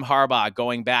 And Jim Harbaugh,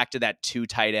 going back to that two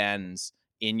tight ends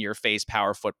in your face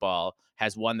power football,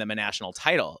 has won them a national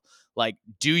title. Like,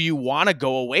 do you want to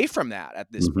go away from that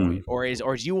at this Mm-hmm. point?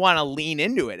 Or do you want to lean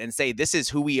into it and say, this is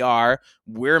who we are?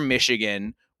 We're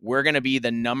Michigan. We're going to be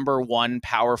the number one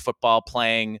power football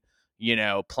playing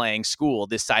school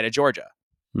this side of Georgia.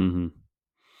 Mm-hmm.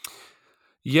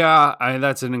 Yeah,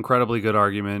 that's an incredibly good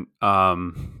argument.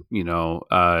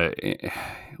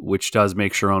 Which does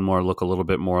make Sharon Moore look a little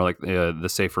bit more like the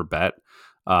safer bet,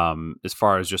 as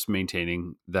far as just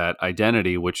maintaining that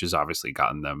identity, which has obviously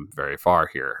gotten them very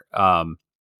far here.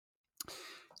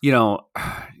 You know,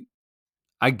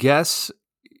 I guess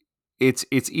it's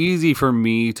easy for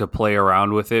me to play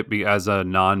around with it as a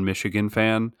non-Michigan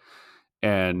fan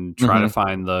and try to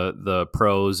find the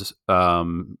pros,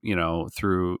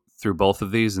 through both of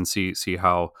these and see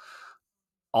how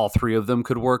all three of them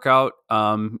could work out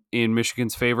in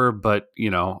Michigan's favor. But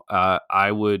I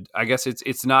guess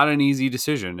it's not an easy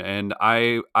decision, and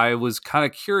I was kind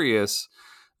of curious.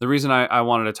 The reason I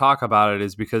wanted to talk about it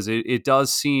is because it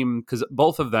does seem, because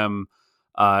both of them,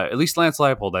 at least Lance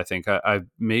Leipold, I think, I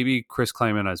maybe Chris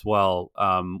Kleiman as well,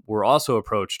 were also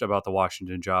approached about the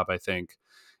Washington job, I think,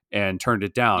 and turned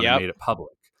it down and Yep. made it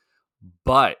public.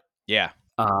 But Yeah.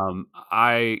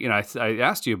 I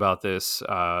asked you about this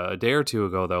a day or two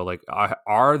ago, though. Like,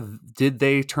 did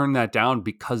they turn that down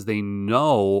because they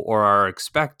know or are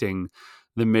expecting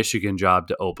the Michigan job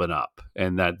to open up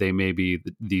and that they may be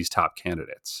these top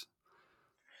candidates?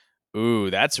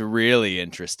 Ooh, that's really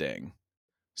interesting.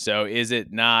 So is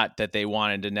it not that they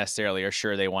wanted to necessarily, or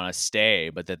sure they want to stay,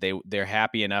 but that they're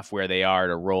happy enough where they are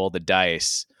to roll the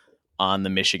dice on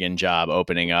the Michigan job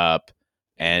opening up,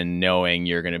 and knowing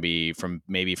you're going to be from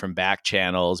back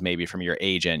channels, maybe from your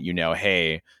agent,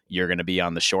 hey, you're going to be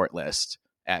on the short list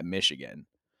at Michigan.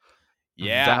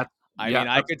 Yeah. That I yeah. mean,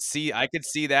 I could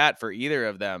see that for either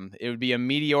of them. It would be a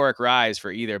meteoric rise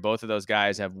for either. Both of those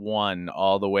guys have won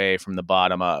all the way from the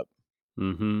bottom up.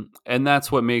 Mm-hmm. And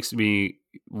that's what makes me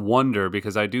wonder,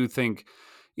 because I do think,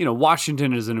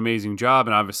 Washington is an amazing job,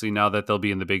 and obviously now that they'll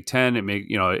be in the Big Ten,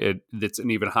 it's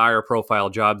an even higher profile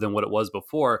job than what it was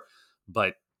before.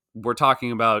 But we're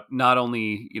talking about not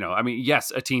only,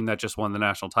 yes, a team that just won the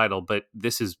national title, but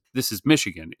this is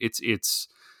Michigan.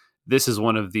 This is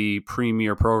one of the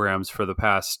premier programs for the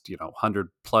past 100+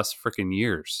 freaking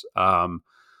years.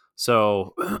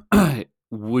 So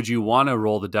would you want to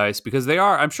roll the dice, because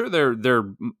I'm sure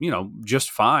they're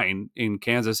just fine in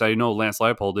Kansas. I know Lance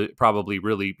Leipold probably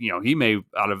really, he may,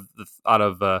 out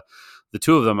of the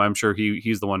two of them, I'm sure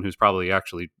he's the one who's probably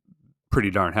actually pretty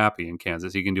darn happy in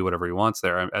Kansas. He can do whatever he wants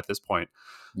there at this point.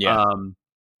 Yeah. Um,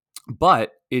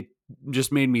 but it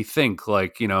just made me think,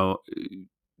 like,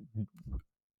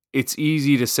 it's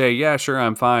easy to say, yeah, sure,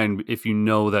 I'm fine, if you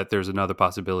know that there's another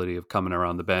possibility of coming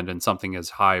around the bend and something as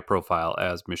high profile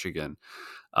as Michigan.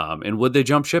 And would they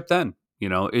jump ship then?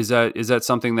 Is that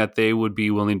something that they would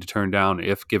be willing to turn down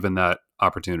if given that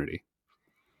opportunity?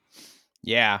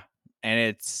 Yeah. And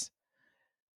it's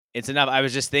It's enough. I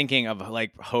was just thinking of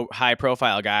like high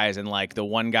profile guys, and like the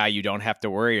one guy you don't have to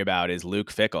worry about is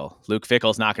Luke Fickell. Luke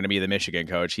Fickell's not going to be the Michigan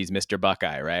coach. He's Mr.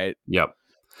 Buckeye, right? Yep.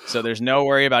 So there's no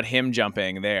worry about him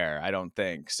jumping there, I don't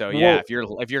think. So yeah,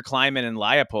 Well, if you're Kleiman and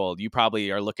Leipold, you probably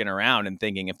are looking around and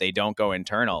thinking if they don't go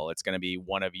internal, it's going to be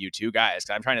one of you two guys.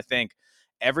 'Cause I'm trying to think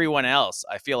everyone else.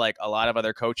 I feel like a lot of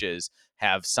other coaches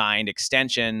have signed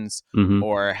extensions mhm.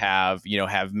 or have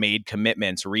made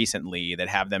commitments recently that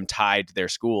have them tied to their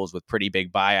schools with pretty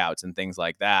big buyouts and things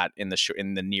like that in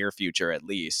the near future at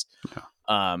least.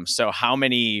 Yeah. So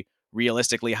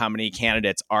realistically, how many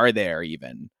candidates are there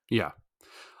even? Yeah.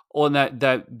 Well, and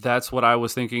that's what I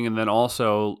was thinking, and then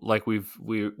also like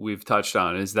we've touched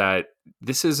on is that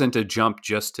this isn't a jump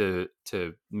just to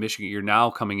Michigan. You're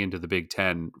now coming into the Big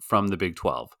Ten from the Big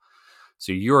 12,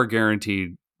 so you're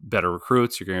guaranteed better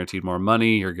recruits. You're guaranteed more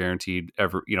money. You're guaranteed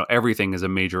everything is a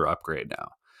major upgrade now.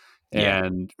 Yeah.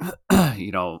 And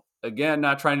again,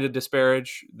 not trying to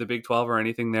disparage the Big 12 or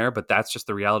anything there, but that's just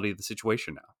the reality of the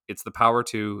situation now. It's the Power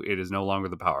Two. It is no longer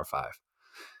the Power Five,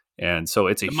 and so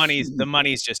it's a The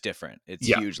money's just different. It's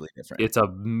yeah, hugely different. it's a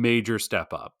major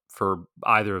step up for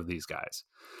either of these guys.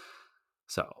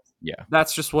 So Yeah.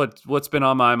 that's just what's been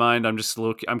on my mind.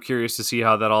 I'm curious to see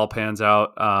how that all pans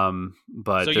out. So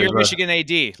But there's you're Michigan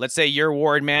AD. Let's say you're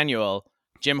Ward Manuel.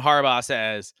 Jim Harbaugh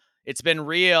says, "It's been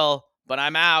real, but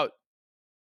I'm out.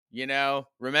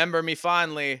 Remember me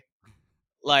fondly."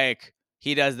 Like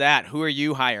he does that. Who are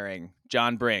you hiring?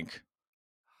 John Brink.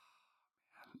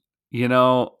 you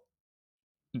know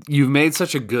you've made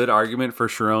such a good argument for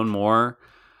Sharon Moore.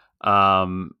 Which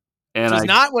And was I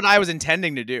not what I was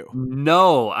intending to do.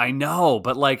 No, I know,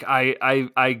 but like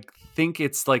I think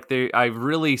it's like I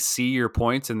really see your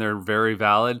points and they're very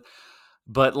valid.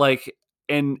 But like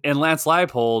and Lance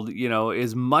Leipold,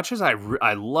 as much as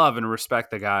I love and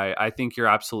respect the guy, I think you're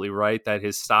absolutely right that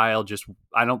his style just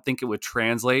I don't think it would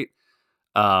translate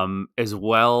as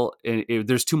well.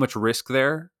 There's too much risk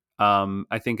there.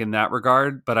 I think in that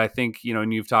regard, but I think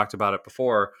and you've talked about it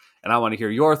before, and I want to hear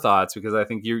your thoughts because I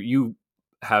think you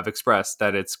have expressed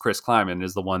that it's Chris Kleiman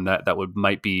is the one that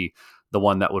might be the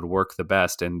one that would work the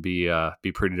best and be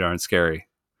pretty darn scary.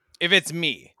 If it's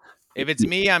me,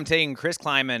 I'm taking Chris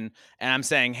Kleiman and I'm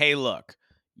saying, hey, look,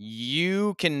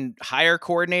 you can hire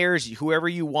coordinators, whoever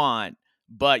you want,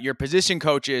 but your position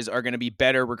coaches are going to be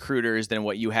better recruiters than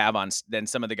what you have than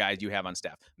some of the guys you have on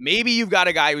staff. Maybe you've got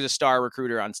a guy who's a star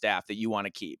recruiter on staff that you want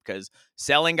to keep because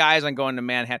selling guys on going to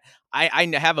Manhattan. I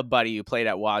have a buddy who played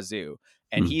at Wazoo,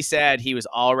 and Hmm. he said he was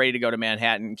all ready to go to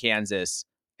Manhattan, Kansas,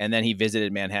 and then he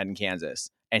visited Manhattan, Kansas,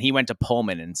 and he went to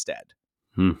Pullman instead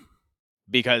Hmm.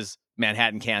 because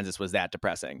Manhattan, Kansas was that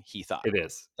depressing. He thought It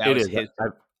is. that It was is. his.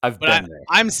 I've But been there.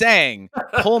 I'm saying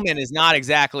Pullman is not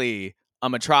exactly a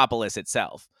metropolis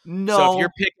itself. So if No.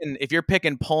 you're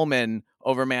picking Pullman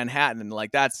over Manhattan,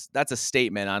 like that's a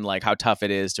statement on like how tough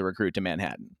it is to recruit to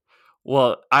Manhattan.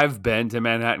 Well, I've been to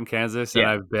Manhattan, Kansas, and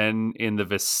Yeah. I've been in the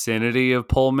vicinity of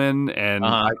Pullman, and Uh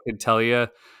I huh. can tell you,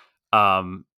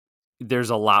 um,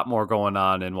 there's a lot more going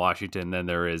on in Washington than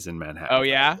there is in Oh Manhattan,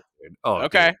 yeah. Kansas, dude. Oh, dude.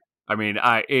 Okay. I mean,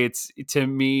 it's to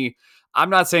me. I'm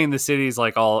not saying the city's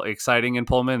like all exciting in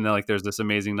Pullman, and like there's this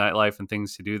amazing nightlife and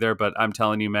things to do there, but I'm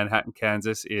telling you, Manhattan,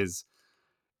 Kansas it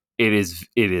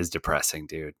is depressing,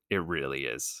 dude. It really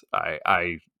is.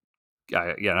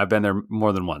 Yeah, I've been there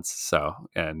more than once. So,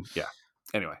 and yeah.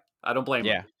 Anyway, I don't blame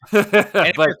Yeah. them.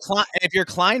 And But if you're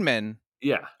Kleinman,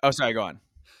 yeah. oh sorry, go on.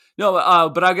 No,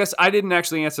 but I guess I didn't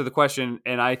actually answer the question,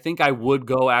 and I think I would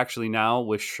go actually now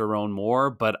with Sharon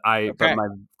Moore, but Okay. my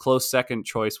close second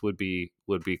choice would be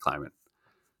Kleiman.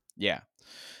 Yeah.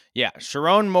 Yeah.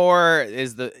 Sharon Moore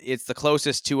it's the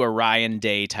closest to a Ryan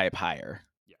Day type hire.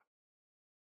 Yeah.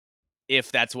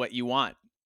 If that's what you want,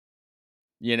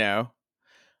 you know?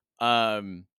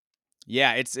 Um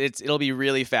Yeah, it'll be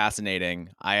really fascinating.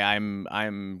 I'm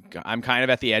kind of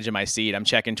at the edge of my seat. I'm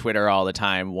checking Twitter all the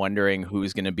time, wondering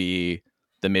who's going to be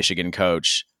the Michigan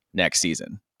coach next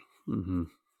season. Hmm.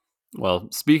 Well,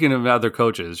 speaking of other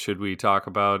coaches, should we talk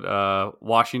about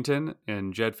Washington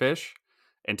and Jed Fish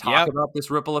and talk Yep. about this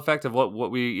ripple effect of what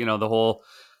we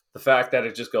the fact that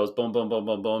it just goes boom boom boom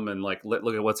boom boom and like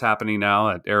look at what's happening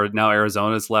now now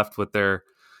Arizona's left with they're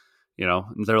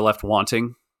left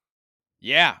wanting.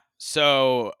 Yeah.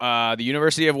 So the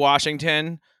University of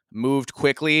Washington moved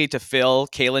quickly to fill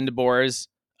Kalen DeBoer's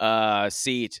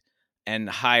seat and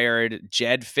hired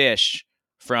Jed Fish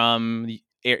from the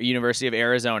University of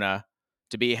Arizona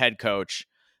to be head coach.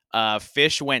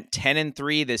 Fish went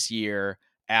 10-3 this year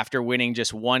after winning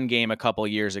just one game a couple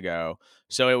years ago.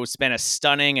 So it was been a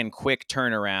stunning and quick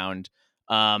turnaround.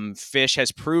 Fish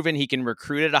has proven he can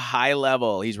recruit at a high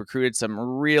level. He's recruited some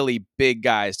really big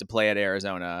guys to play at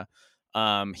Arizona.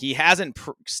 He hasn't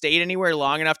stayed anywhere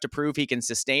long enough to prove he can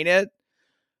sustain it.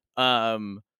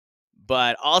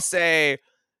 But I'll say,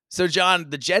 so John,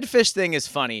 the Jed Fish thing is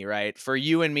funny, right? For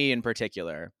you and me in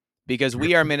particular, because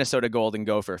we are Minnesota Golden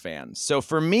Gopher fans. So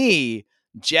for me,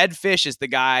 Jed Fish is the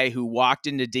guy who walked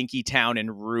into Dinky Town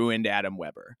and ruined Adam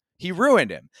Weber. He ruined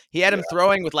him. He had him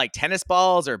throwing with like tennis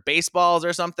balls or baseballs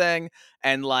or something,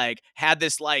 and like had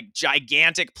this like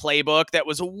gigantic playbook that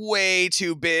was way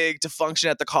too big to function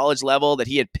at the college level that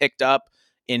he had picked up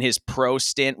in his pro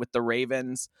stint with the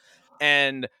Ravens.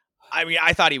 And I mean,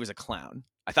 I thought he was a clown.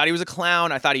 I thought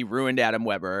he ruined Adam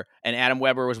Weber, and Adam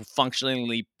Weber was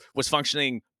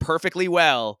functioning perfectly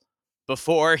well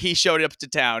before he showed up to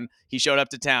town. He showed up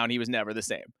to town. He was never the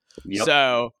same. Yep.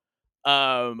 So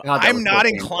God, that was I'm so not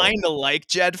painful. inclined to like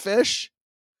Jed Fish.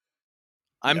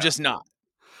 I'm just not.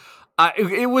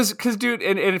 It was because, dude,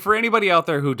 and for anybody out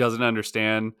there who doesn't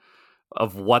understand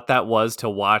of what that was to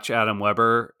watch Adam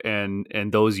Weber and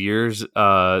those years, He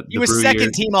the was Brew second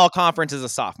years, team all conference as a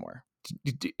sophomore.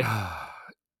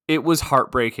 it was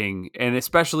heartbreaking, and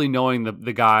especially knowing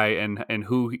the guy and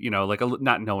who, you know, like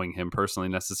not knowing him personally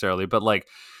necessarily, but like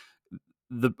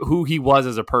the who he was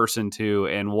as a person too,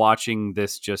 and watching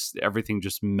this just everything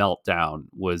just melt down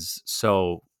was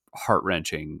so heart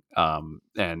wrenching.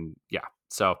 And yeah,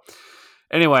 so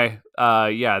anyway,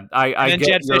 yeah, And I then get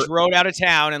Jed Fish your rode out of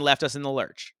town and left us in the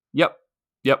lurch yep,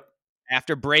 yep,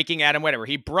 after breaking Adam Weber.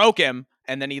 He broke him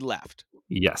and then he left.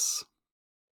 yes,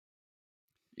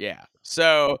 Yeah.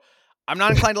 So I'm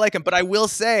not inclined to like him, but I will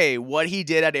say what he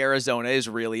did at Arizona is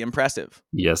really impressive.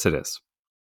 yes, it is.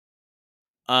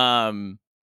 Um,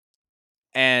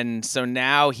 and so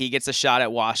now he gets a shot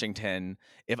at Washington.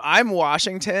 If I'm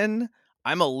Washington,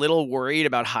 I'm a little worried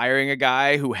about hiring a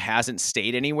guy who hasn't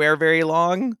stayed anywhere very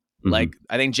long. Hmm. Like,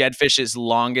 I think Jed Fish's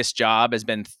longest job has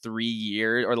been 3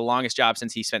 years, or the longest job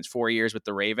since he spent 4 years with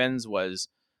the Ravens was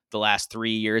the last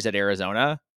 3 years at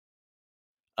Arizona.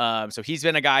 So he's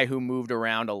been a guy who moved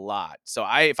around a lot. So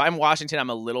if I'm Washington, I'm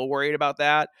a little worried about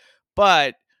that.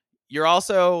 But you're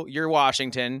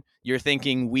Washington. You're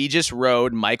thinking we just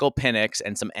rode Michael Penix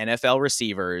and some NFL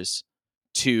receivers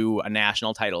to a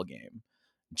national title game.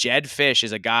 Jed Fish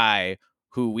is a guy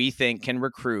who we think can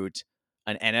recruit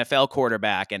an NFL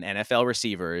quarterback and NFL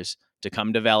receivers to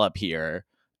come develop here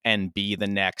and be the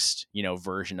next,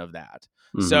 version of that.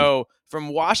 Hmm. So, from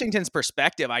Washington's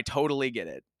perspective, I totally get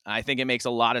it. I think it makes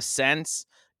a lot of sense.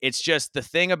 It's just the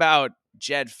thing about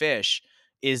Jed Fish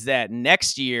is that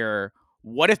next year,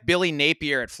 what if Billy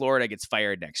Napier at Florida gets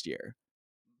fired next year?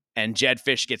 And Jed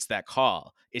Fish gets that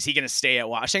call. Is he going to stay at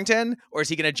Washington or is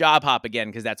he going to job hop again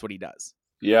because that's what he does?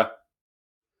 Yeah.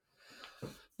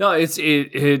 No,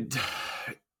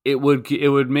 it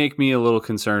would make me a little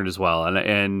concerned as well,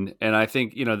 and I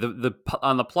think, you know, the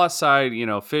on the plus side, you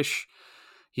know, Fish,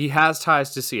 he has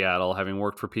ties to Seattle, having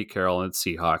worked for Pete Carroll and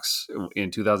Seahawks in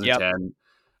Yep. 2010.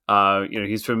 You know,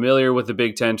 he's familiar with the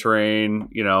Big Ten terrain.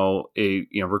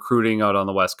 Recruiting out on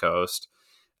the West Coast.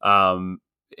 Um,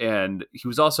 and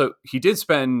he did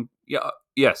spend,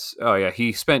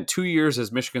 he spent 2 years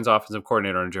as Michigan's offensive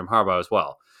coordinator under Jim Harbaugh as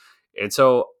well. And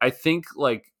so I think,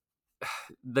 like,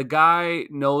 the guy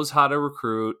knows how to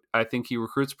recruit. I think he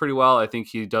recruits pretty well. I think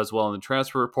he does well in the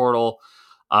transfer portal.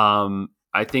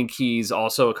 I think he's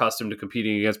also accustomed to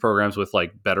competing against programs with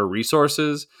like better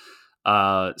resources.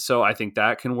 So I think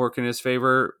that can work in his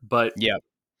favor. But Yep.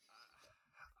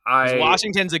 Because I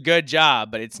Washington's a good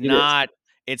job, but it's it is. not.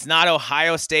 It's not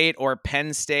Ohio State or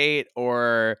Penn State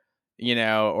or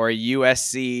or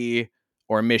USC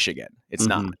or Michigan. It's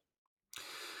not. Mhm.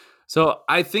 So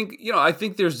I think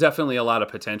there's definitely a lot of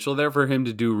potential there for him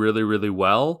to do really, really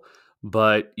well.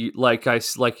 But like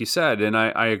you said, and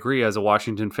I agree. As a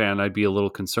Washington fan, I'd be a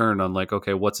little concerned on, like,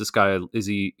 okay, what's this guy? Is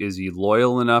he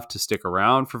loyal enough to stick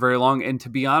around for very long? And to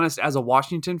be honest, as a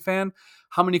Washington fan,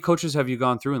 how many coaches have you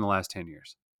gone through in the last 10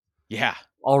 years? Yeah.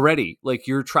 Already, like,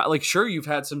 sure, you've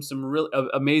had some real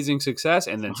amazing success,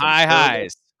 and Some then some high terrible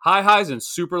highs. high highs and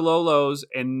super low lows,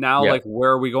 and now, Yep. like,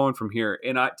 where are we going from here?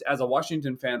 And as a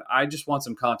Washington fan, I just want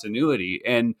some continuity,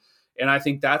 and I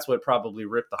think that's what probably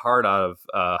ripped the heart out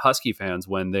of Husky fans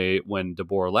when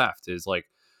DeBoer left, is like,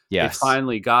 Yes.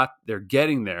 they're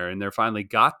getting there, and they're finally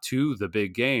got to the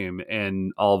big game,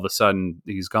 and all of a sudden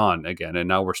he's gone again, and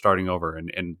now we're starting over,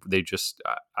 and they just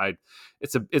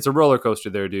it's a roller coaster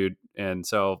there, dude. And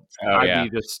so Oh yeah.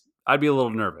 I'd be a little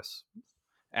nervous.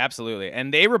 Absolutely.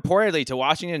 And they reportedly, to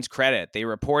Washington's credit, they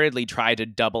reportedly tried to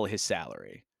double his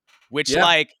salary, which Yeah.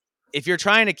 like if you're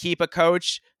trying to keep a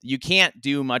coach, you can't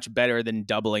do much better than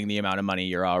doubling the amount of money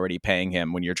you're already paying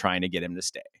him when you're trying to get him to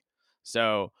stay.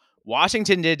 So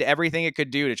Washington did everything it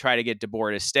could do to try to get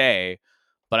DeBoer to stay,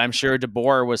 but I'm sure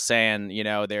DeBoer was saying,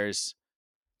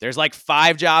 there's like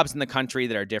 5 jobs in the country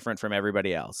that are different from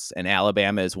everybody else, and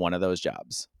Alabama is one of those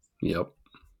jobs. Yep.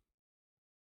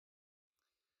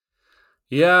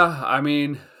 Yeah, I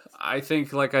mean, I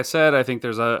think, like I said, I think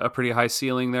there's a pretty high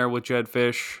ceiling there with Jed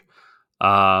Fish.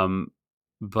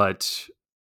 But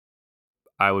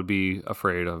I would be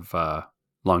afraid of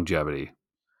longevity.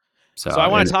 So I So,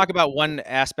 want and to talk about one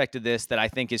aspect of this that I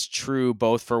think is true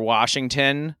both for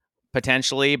Washington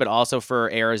potentially, but also for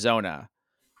Arizona,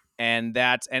 and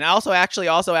also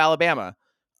Alabama,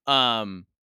 um,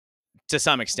 to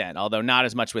some extent, although not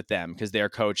as much with them because their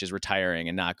coach is retiring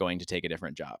and not going to take a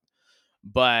different job.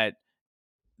 But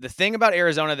the thing about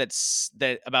Arizona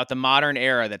that about the modern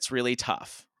era that's really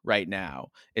tough right now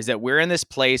is that we're in this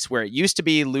place where it used to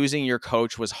be losing your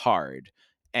coach was hard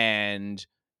and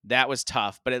that was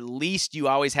tough, but at least you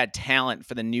always had talent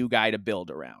for the new guy to build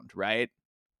around, right?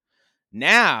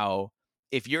 Now,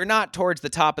 if you're not towards the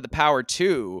top of the power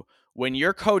 2, when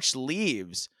your coach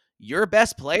leaves, your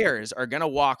best players are going to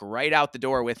walk right out the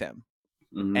door with him,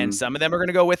 and mhm, some of them are going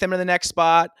to go with him to the next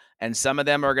spot, and some of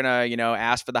them are going to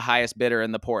ask for the highest bidder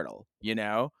in the portal.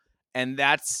 And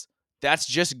that's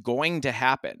just going to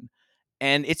happen,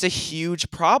 and it's a huge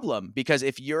problem because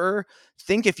if you're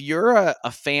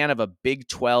a fan of a Big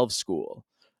 12 school,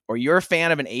 or you're a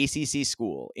fan of an ACC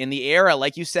school in the era,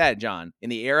 like you said, John, in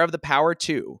the era of the Power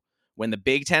 2, when the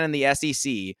Big 10 and the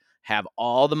SEC have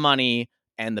all the money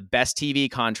and the best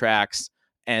TV contracts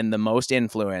and the most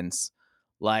influence,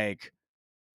 like,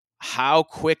 how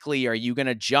quickly are you going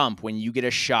to jump when you get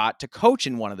a shot to coach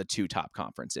in one of the 2 top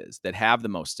conferences that have the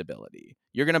most stability?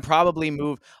 You're going to probably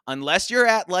move, unless you're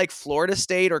at like Florida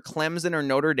State or Clemson or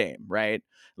Notre Dame, right?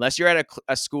 Unless you're at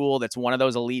a school that's one of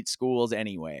those elite schools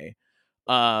anyway.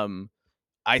 Um,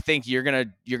 I think you're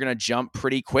gonna jump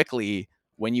pretty quickly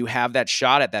when you have that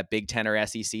shot at that Big Ten or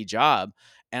SEC job,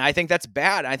 and I think that's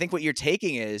bad. I think what you're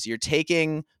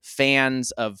taking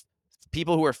fans of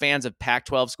people who are fans of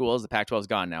Pac-12 schools. The Pac-12 is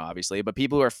gone now, obviously, but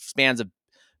people who are fans of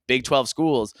Big 12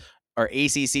 schools or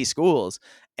ACC schools,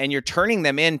 and you're turning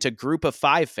them into Group of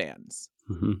 5 fans,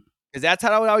 mhm, because that's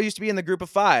how it all used to be in the Group of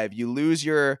 5. You lose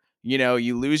your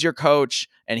coach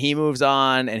and he moves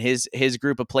on, and his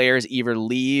group of players either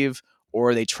leave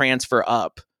or they transfer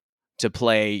up to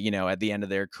play, at the end of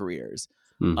their careers.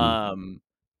 mhm. Um,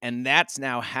 and that's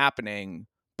now happening,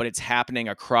 but it's happening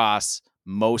across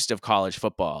most of college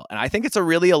football. And I think it's a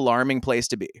really alarming place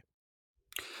to be.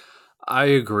 I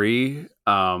agree.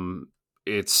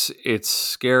 It's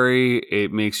scary.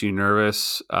 It makes you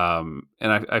nervous. And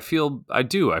I feel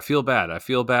bad. I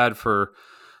feel bad for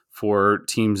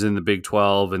teams in the Big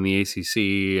 12 and the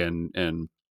ACC, and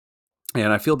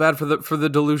I feel bad for the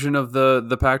delusion of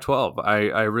the Pac 12.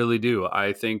 I really do.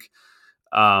 I think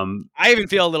I even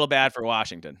feel a little bad for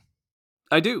Washington.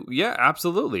 I do. Yeah,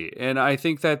 absolutely. And I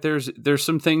think that there's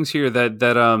some things here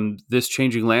that this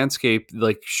changing landscape,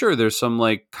 like, sure, there's some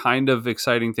like kind of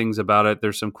exciting things about it.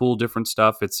 There's some cool different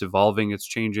stuff. It's evolving, it's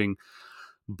changing.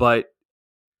 But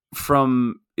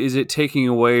from is it taking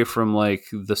away from like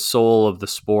the soul of the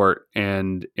sport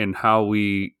and how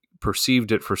we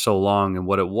perceived it for so long and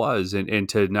what it was, and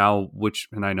to now, which,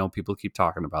 and I know people keep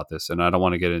talking about this and I don't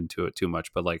want to get into it too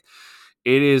much, but like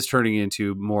it is turning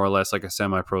into more or less like a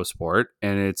semi-pro sport,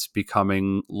 and it's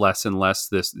becoming less and less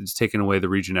this. It's taking away the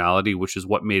regionality, which is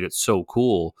what made it so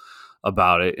cool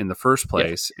about it in the first Yes.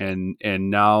 place, and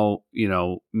now,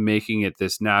 making it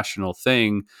this national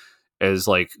thing, as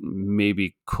like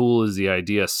maybe cool as the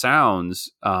idea sounds.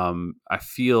 I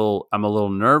feel I'm a little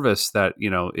nervous that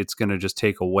it's going to just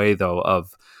take away though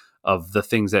of the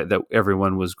things that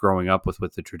everyone was growing up with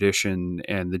the tradition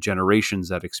and the generations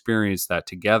that experienced that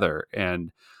together.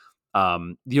 And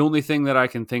the only thing that I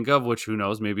can think of, which who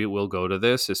knows, maybe it will go to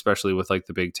this, especially with like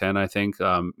the Big Ten, I think,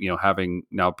 having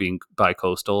now being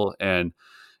bi-coastal, and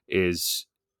is,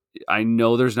 I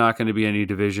know there's not going to be any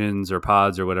divisions or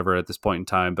pods or whatever at this point in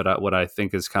time, but what I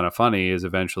think is kind of funny is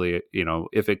eventually,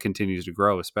 if it continues to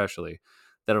grow, especially,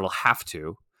 that it'll have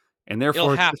to, and It'll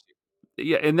therefore, have to,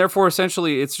 yeah, and therefore,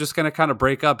 essentially, it's just going to kind of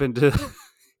break up into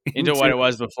into what into it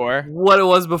was before. what it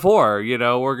was before. We're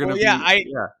going to Well, yeah, be,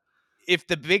 yeah, if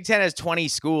the Big Ten has 20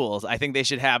 schools, I think they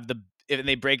should have if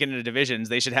they break into divisions,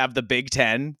 they should have the Big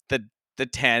Ten, the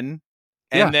 10,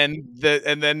 yeah, and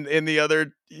then in the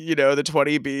other, the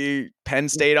 20 be Penn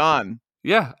State on,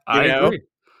 yeah. you I know? agree.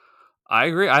 I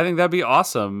agree. I think that'd be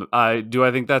awesome. Do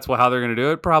I think that's how they're going to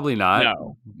do it? Probably not,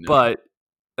 No, no. but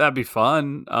That'd be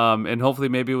fun. And hopefully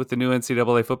maybe with the new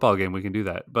NCAA football game we can do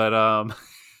that. But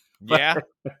Yeah.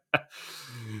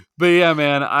 but yeah,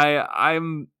 man,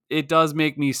 I'm it does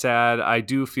make me sad. I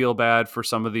do feel bad for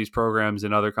some of these programs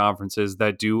in other conferences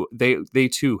that do they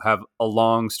too have a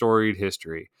long storied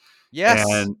history. Yes.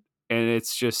 And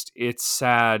it's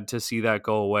sad to see that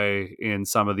go away in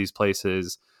some of these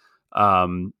places.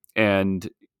 And and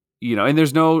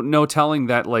there's no telling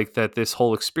that like that this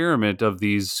whole experiment of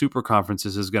these super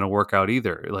conferences is going to work out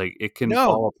either. Like it can No.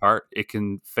 fall apart, it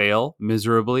can fail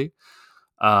miserably.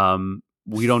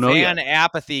 We don't know yet. Fan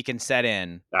apathy can set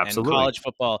in, and Absolutely.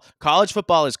 college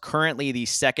football is currently the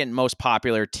second most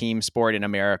popular team sport in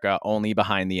America, only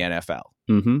behind the NFL.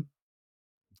 Mm-hmm.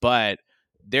 But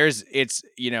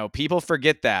people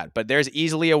forget that, but there's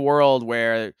easily a world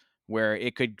where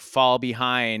it could fall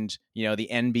behind, the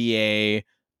NBA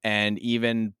and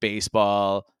even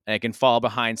baseball, and it can fall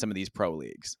behind some of these pro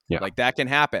leagues. Yeah. Like that can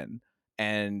happen.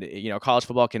 And college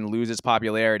football can lose its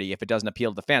popularity if it doesn't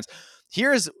appeal to the fans.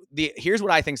 Here's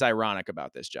what I think is ironic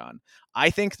about this, John.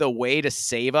 I think the way to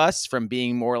save us from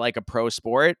being more like a pro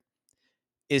sport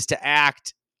is to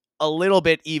act a little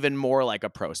bit even more like a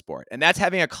pro sport. And that's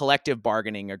having a collective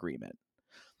bargaining agreement.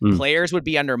 Mm. Players would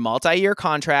be under multi-year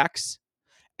contracts.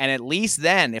 And at least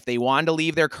then, if they wanted to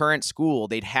leave their current school,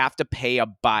 they'd have to pay a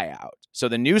buyout. So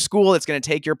the new school that's going to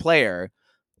take your player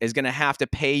is going to have to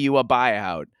pay you a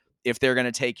buyout if they're going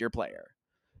to take your player.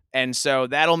 And so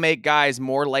that'll make guys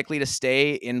more likely to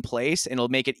stay in place, and it'll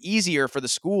make it easier for the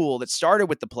school that started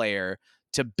with the player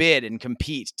to bid and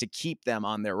compete to keep them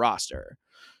on their roster.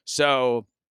 So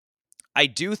I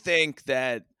do think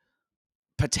that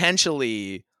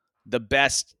potentially the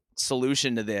best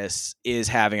solution to this is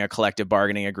having a collective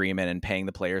bargaining agreement and paying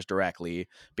the players directly,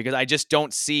 because I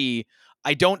don't see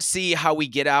how we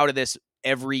get out of this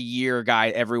every year.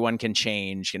 Everyone can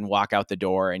change and walk out the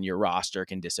door and your roster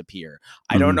can disappear.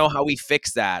 I don't Mm-hmm. know how we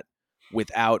fix that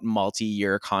without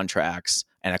multi-year contracts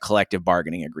and a collective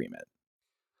bargaining agreement.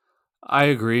 I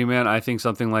agree, man. I think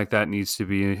something like that needs to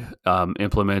be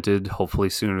implemented, hopefully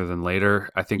sooner than later.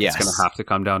 I think it's going to Yes. have to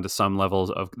come down to some levels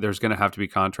of. There's going to have to be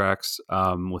contracts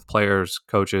with players,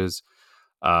 coaches.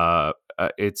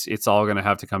 It's all going to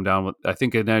have to come down with. I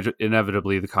think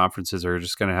inevitably the conferences are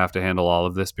just going to have to handle all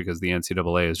of this because the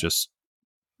NCAA is just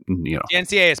The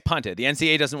NCAA is punted. The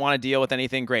NCAA doesn't want to deal with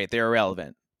anything great. They're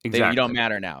irrelevant. You don't exactly.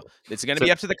 matter now. It's going to So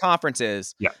be up to the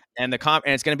conferences, yeah, and and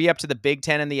it's going to be up to the Big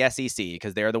Ten and the SEC,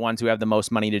 because they're the ones who have the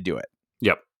most money to do it.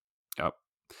 yep, yep.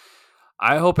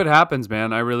 I hope it happens,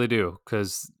 man. I really do,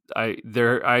 because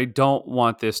I don't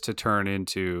want this to turn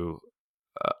into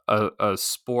a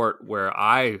sport where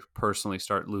I personally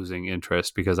start losing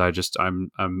interest because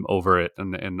I'm over it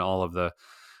and all of the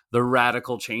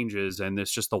radical changes, and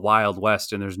it's just the Wild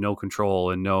West and there's no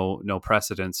control and no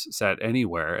precedence set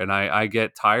anywhere, and I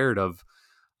get tired of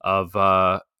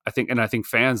I think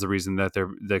fans, the reason that they're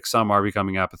like some are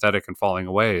becoming apathetic and falling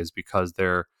away is because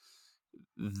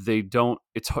they don't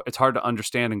it's hard to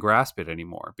understand and grasp it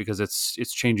anymore because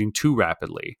it's changing too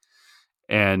rapidly,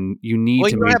 and you need Well,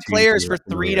 to you don't have maintain some players of for that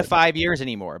 3 to familiarity. 5 years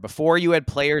anymore. Before, you had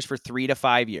players for 3 to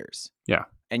 5 years. Yeah.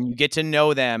 And you get to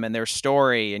know them and their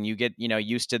story, and you get,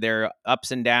 used to their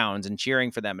ups and downs and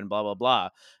cheering for them and blah, blah, blah.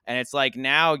 And it's like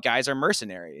now guys are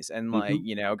mercenaries, and like,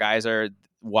 Hmm. guys are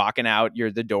walking out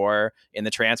the door in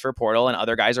the transfer portal, and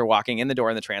other guys are walking in the door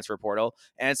in the transfer portal.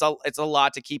 And it's a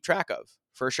lot to keep track of,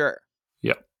 for sure.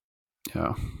 Yeah.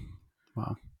 Yeah.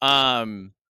 Wow.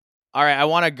 Um, all right. I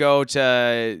want to go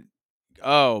to,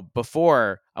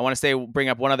 before I want to bring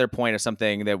up one other point of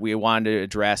something that we wanted to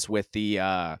address with the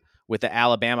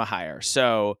Alabama hire.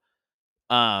 So,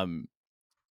 um,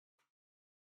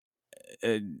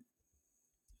 uh,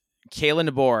 Kalen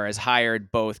DeBoer has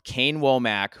hired both Kane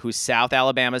Womack, who's South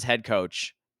Alabama's head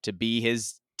coach, to be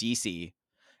his DC,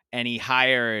 and he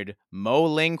hired Mo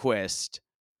Lindquist,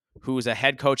 who's a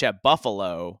head coach at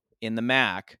Buffalo in the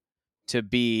MAC, to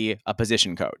be a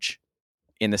position coach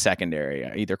in the secondary,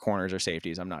 either corners or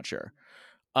safeties. I'm not sure.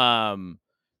 Um,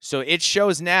 so it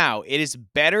shows now it is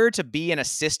better to be an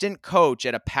assistant coach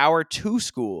at a Power 2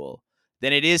 school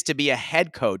than it is to be a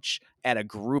head coach at a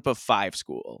Group of 5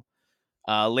 school.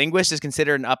 Linguist is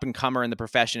considered an up-and-comer in the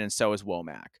profession, and so is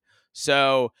Womack.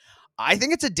 So I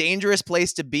think it's a dangerous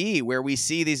place to be, where we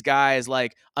see these guys.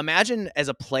 Like, imagine as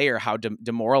a player how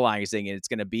demoralizing it's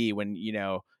going to be when,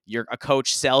 a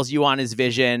coach sells you on his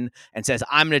vision and says,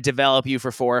 I'm going to develop you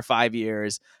for 4 or 5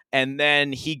 years. And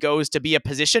then he goes to be a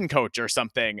position coach or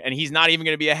something, and he's not even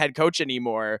going to be a head coach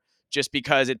anymore just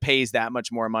because it pays that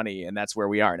much more money. And that's where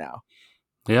we are now.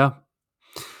 Yeah.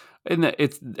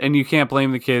 And you can't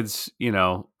blame the kids,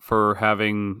 for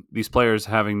having these players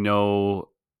having no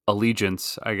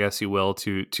allegiance, I guess you will,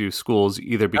 to schools,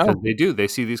 either because Oh, they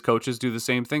see these coaches do the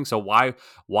same thing. So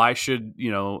why should,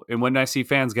 and when I see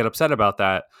fans get upset about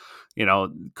that,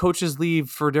 coaches leave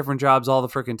for different jobs all the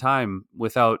freaking time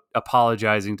without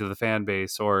apologizing to the fan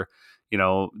base, or you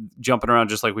know jumping around,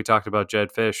 just like we talked about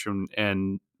Jed Fish,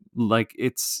 and like,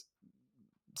 it's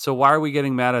so why are we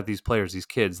getting mad at these players, these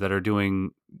kids that are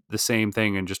doing the same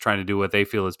thing and just trying to do what they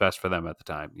feel is best for them at the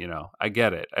time? I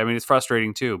get it. I mean, it's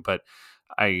frustrating too, but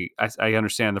I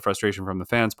understand the frustration from the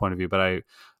fans' point of view, but I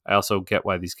also get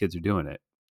why these kids are doing it.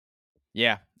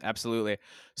 yeah, absolutely.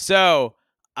 So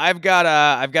I've got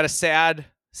a sad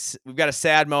we've got a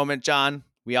sad moment, John.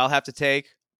 We all have to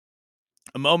take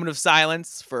a moment of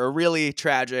silence for a really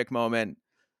tragic moment.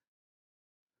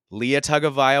 Leah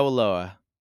Tagovailoa,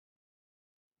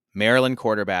 Maryland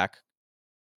quarterback,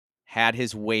 had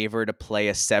his waiver to play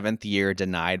a 7th year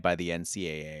denied by the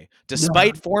NCAA,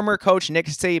 despite former coach Nick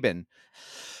Saban,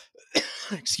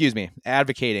 excuse me,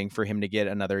 advocating for him to get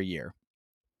another year.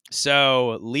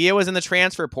 So Leah was in the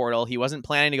transfer portal. He wasn't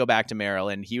planning to go back to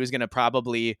Maryland. He was going to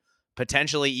probably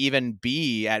potentially even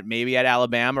be at maybe at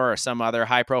Alabama or some other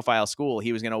high profile school.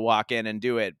 He was going to walk in and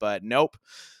do it, but nope.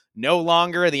 No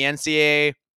longer. The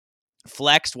NCAA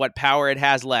flexed what power it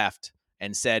has left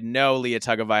and said, no, Leah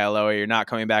Tagovailoa, you're not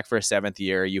coming back for a 7th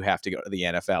year. You have to go to the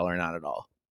NFL or not at all.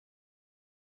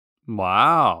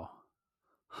 Wow.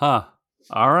 Huh.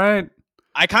 All right.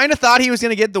 I kind of thought he was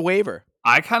going to get the waiver.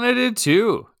 I kind of did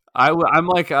too. I'm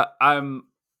like, I'm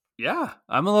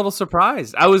a little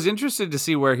surprised. I was interested to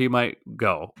see where he might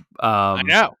go. I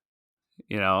know.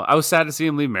 I was sad to see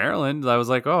him leave Maryland. I was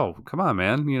like, oh, come on,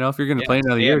 man. If you're going to Yeah, play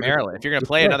another stay at year, Maryland. If you're going to just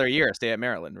play stay. another year, stay at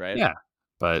Maryland, right? Yeah.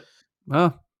 But,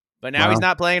 well, But now he's wow.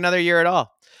 not playing another year at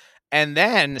all. And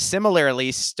then,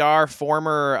 similarly, star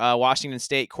former Washington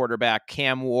State quarterback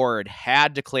Cam Ward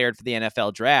had declared for the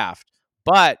NFL draft,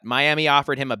 but Miami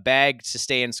offered him a bag to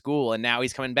stay in school, and now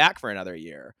he's coming back for another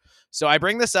year. So I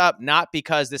bring this up not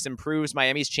because this improves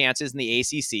Miami's chances in the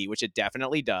ACC, which it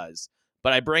definitely does,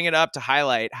 but I bring it up to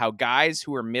highlight how guys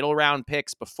who were middle round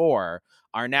picks before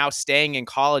are now staying in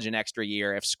college an extra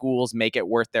year if schools make it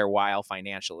worth their while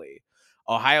financially.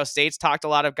 Ohio State's talked a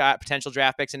lot of potential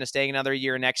draft picks into staying another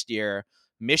year next year.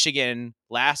 Michigan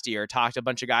last year talked a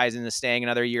bunch of guys into staying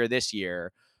another year this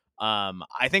year.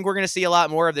 I think we're going to see a lot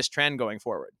more of this trend going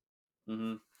forward.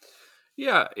 Mm-hmm.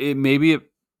 Yeah,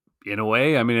 in a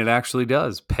way, I mean, it actually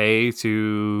does pay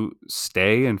to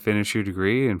stay and finish your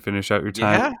degree and finish out your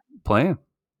time Yeah, playing.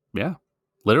 Yeah,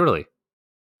 literally.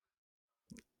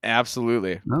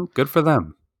 absolutely. No, good for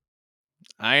them.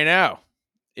 I know.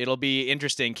 It'll be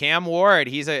interesting. Cam Ward,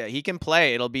 he can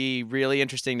play. It'll be really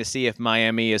interesting to see if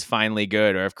Miami is finally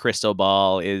good or if Crystal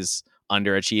Ball is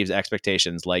underachieves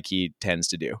expectations like he tends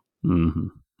to do. Mm-hmm.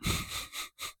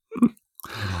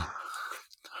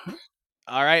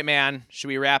 All right, man. Should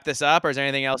we wrap this up, or is there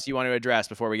anything else you want to address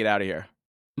before we get out of here?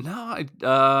 No,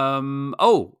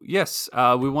 oh, yes.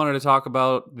 We wanted to talk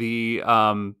about the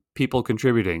people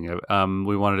contributing.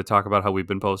 We wanted to talk about how we've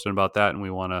been posting about that, and we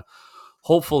want to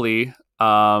hopefully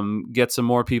get some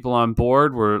more people on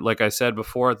board. We're, like I said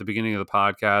before at the beginning of the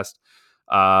podcast,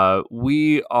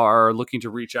 we are looking to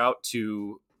reach out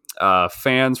to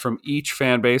fans from each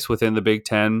fan base within the Big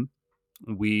Ten.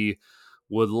 We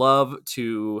would love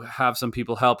to have some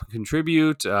people help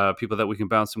contribute, people that we can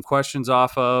bounce some questions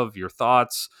off of, your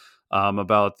thoughts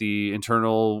about the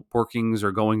internal workings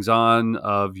or goings on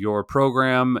of your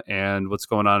program and what's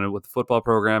going on with the football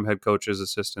program, head coaches,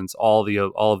 assistants, all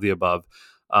of the above.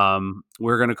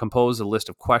 We're going to compose a list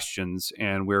of questions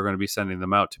and we're going to be sending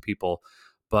them out to people.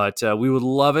 But we would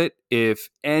love it if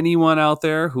anyone out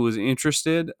there who is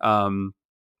interested, and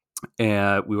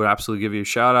we would absolutely give you a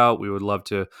shout out. We would love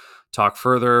to talk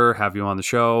further, have you on the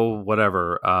show,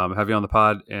 whatever, have you on the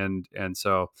pod. And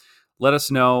so let us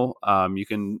know. You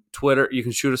can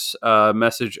shoot us a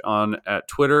message at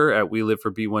Twitter at We Live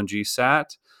for B1G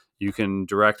Sat. You can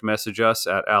direct message us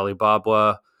at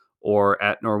Alibaba or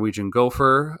at Norwegian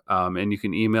Gopher. And you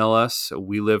can email us,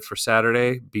 We Live for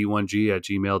Saturday,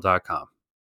 b1g@gmail.com.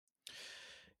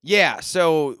 Yeah,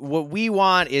 so what we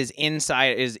want is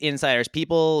insiders,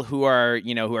 people who are,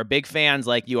 who are big fans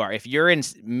like you are. If you're in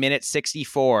minute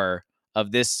 64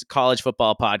 of this college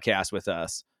football podcast with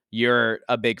us, you're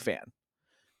a big fan.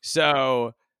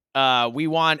 So we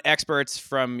want expert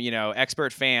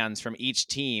fans from each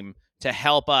team to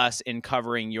help us in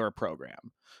covering your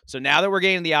program. So now that we're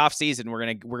getting the off season, we're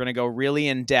gonna go really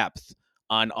in depth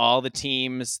on all the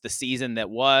teams, the season that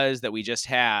we just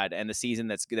had, and the season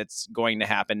that's going to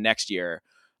happen next year.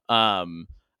 And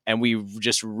we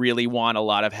just really want a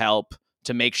lot of help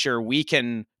to make sure we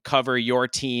can cover your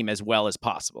team as well as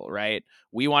possible, right?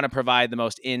 We want to provide the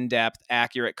most in-depth,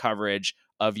 accurate coverage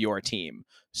of your team.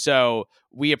 So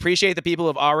we appreciate the people who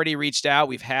have already reached out.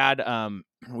 We've had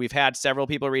several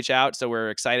people reach out, so we're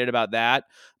excited about that.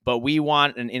 But we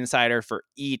want an insider for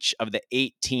each of the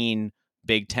 18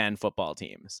 Big Ten football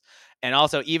teams. And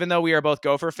also, even though we are both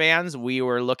Gopher fans, we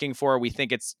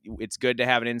think it's good to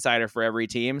have an insider for every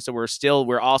team. So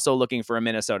we're also looking for a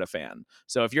Minnesota fan.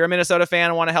 So if you're a Minnesota fan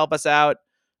and want to help us out,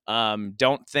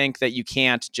 don't think that you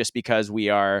can't just because we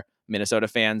are Minnesota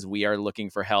fans. We are looking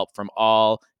for help from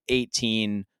all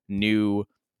 18 new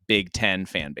Big Ten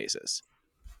fan bases.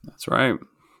 That's right.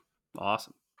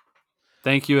 Awesome.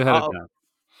 Thank you ahead of time.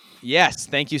 Yes,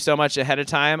 thank you so much ahead of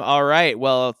time. All right.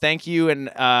 Well, thank you,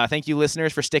 and thank you,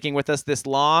 listeners, for sticking with us this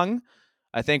long.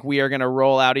 I think we are going to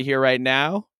roll out of here right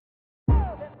now.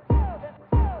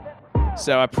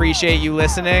 So I appreciate you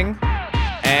listening,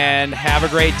 and have a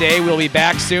great day. We'll be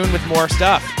back soon with more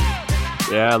stuff.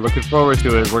 Yeah, looking forward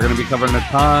to it. We're going to be covering a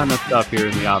ton of stuff here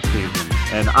in the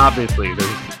offseason, and obviously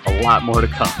there's a lot more to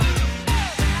come.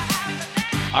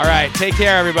 All right. Take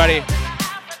care, everybody.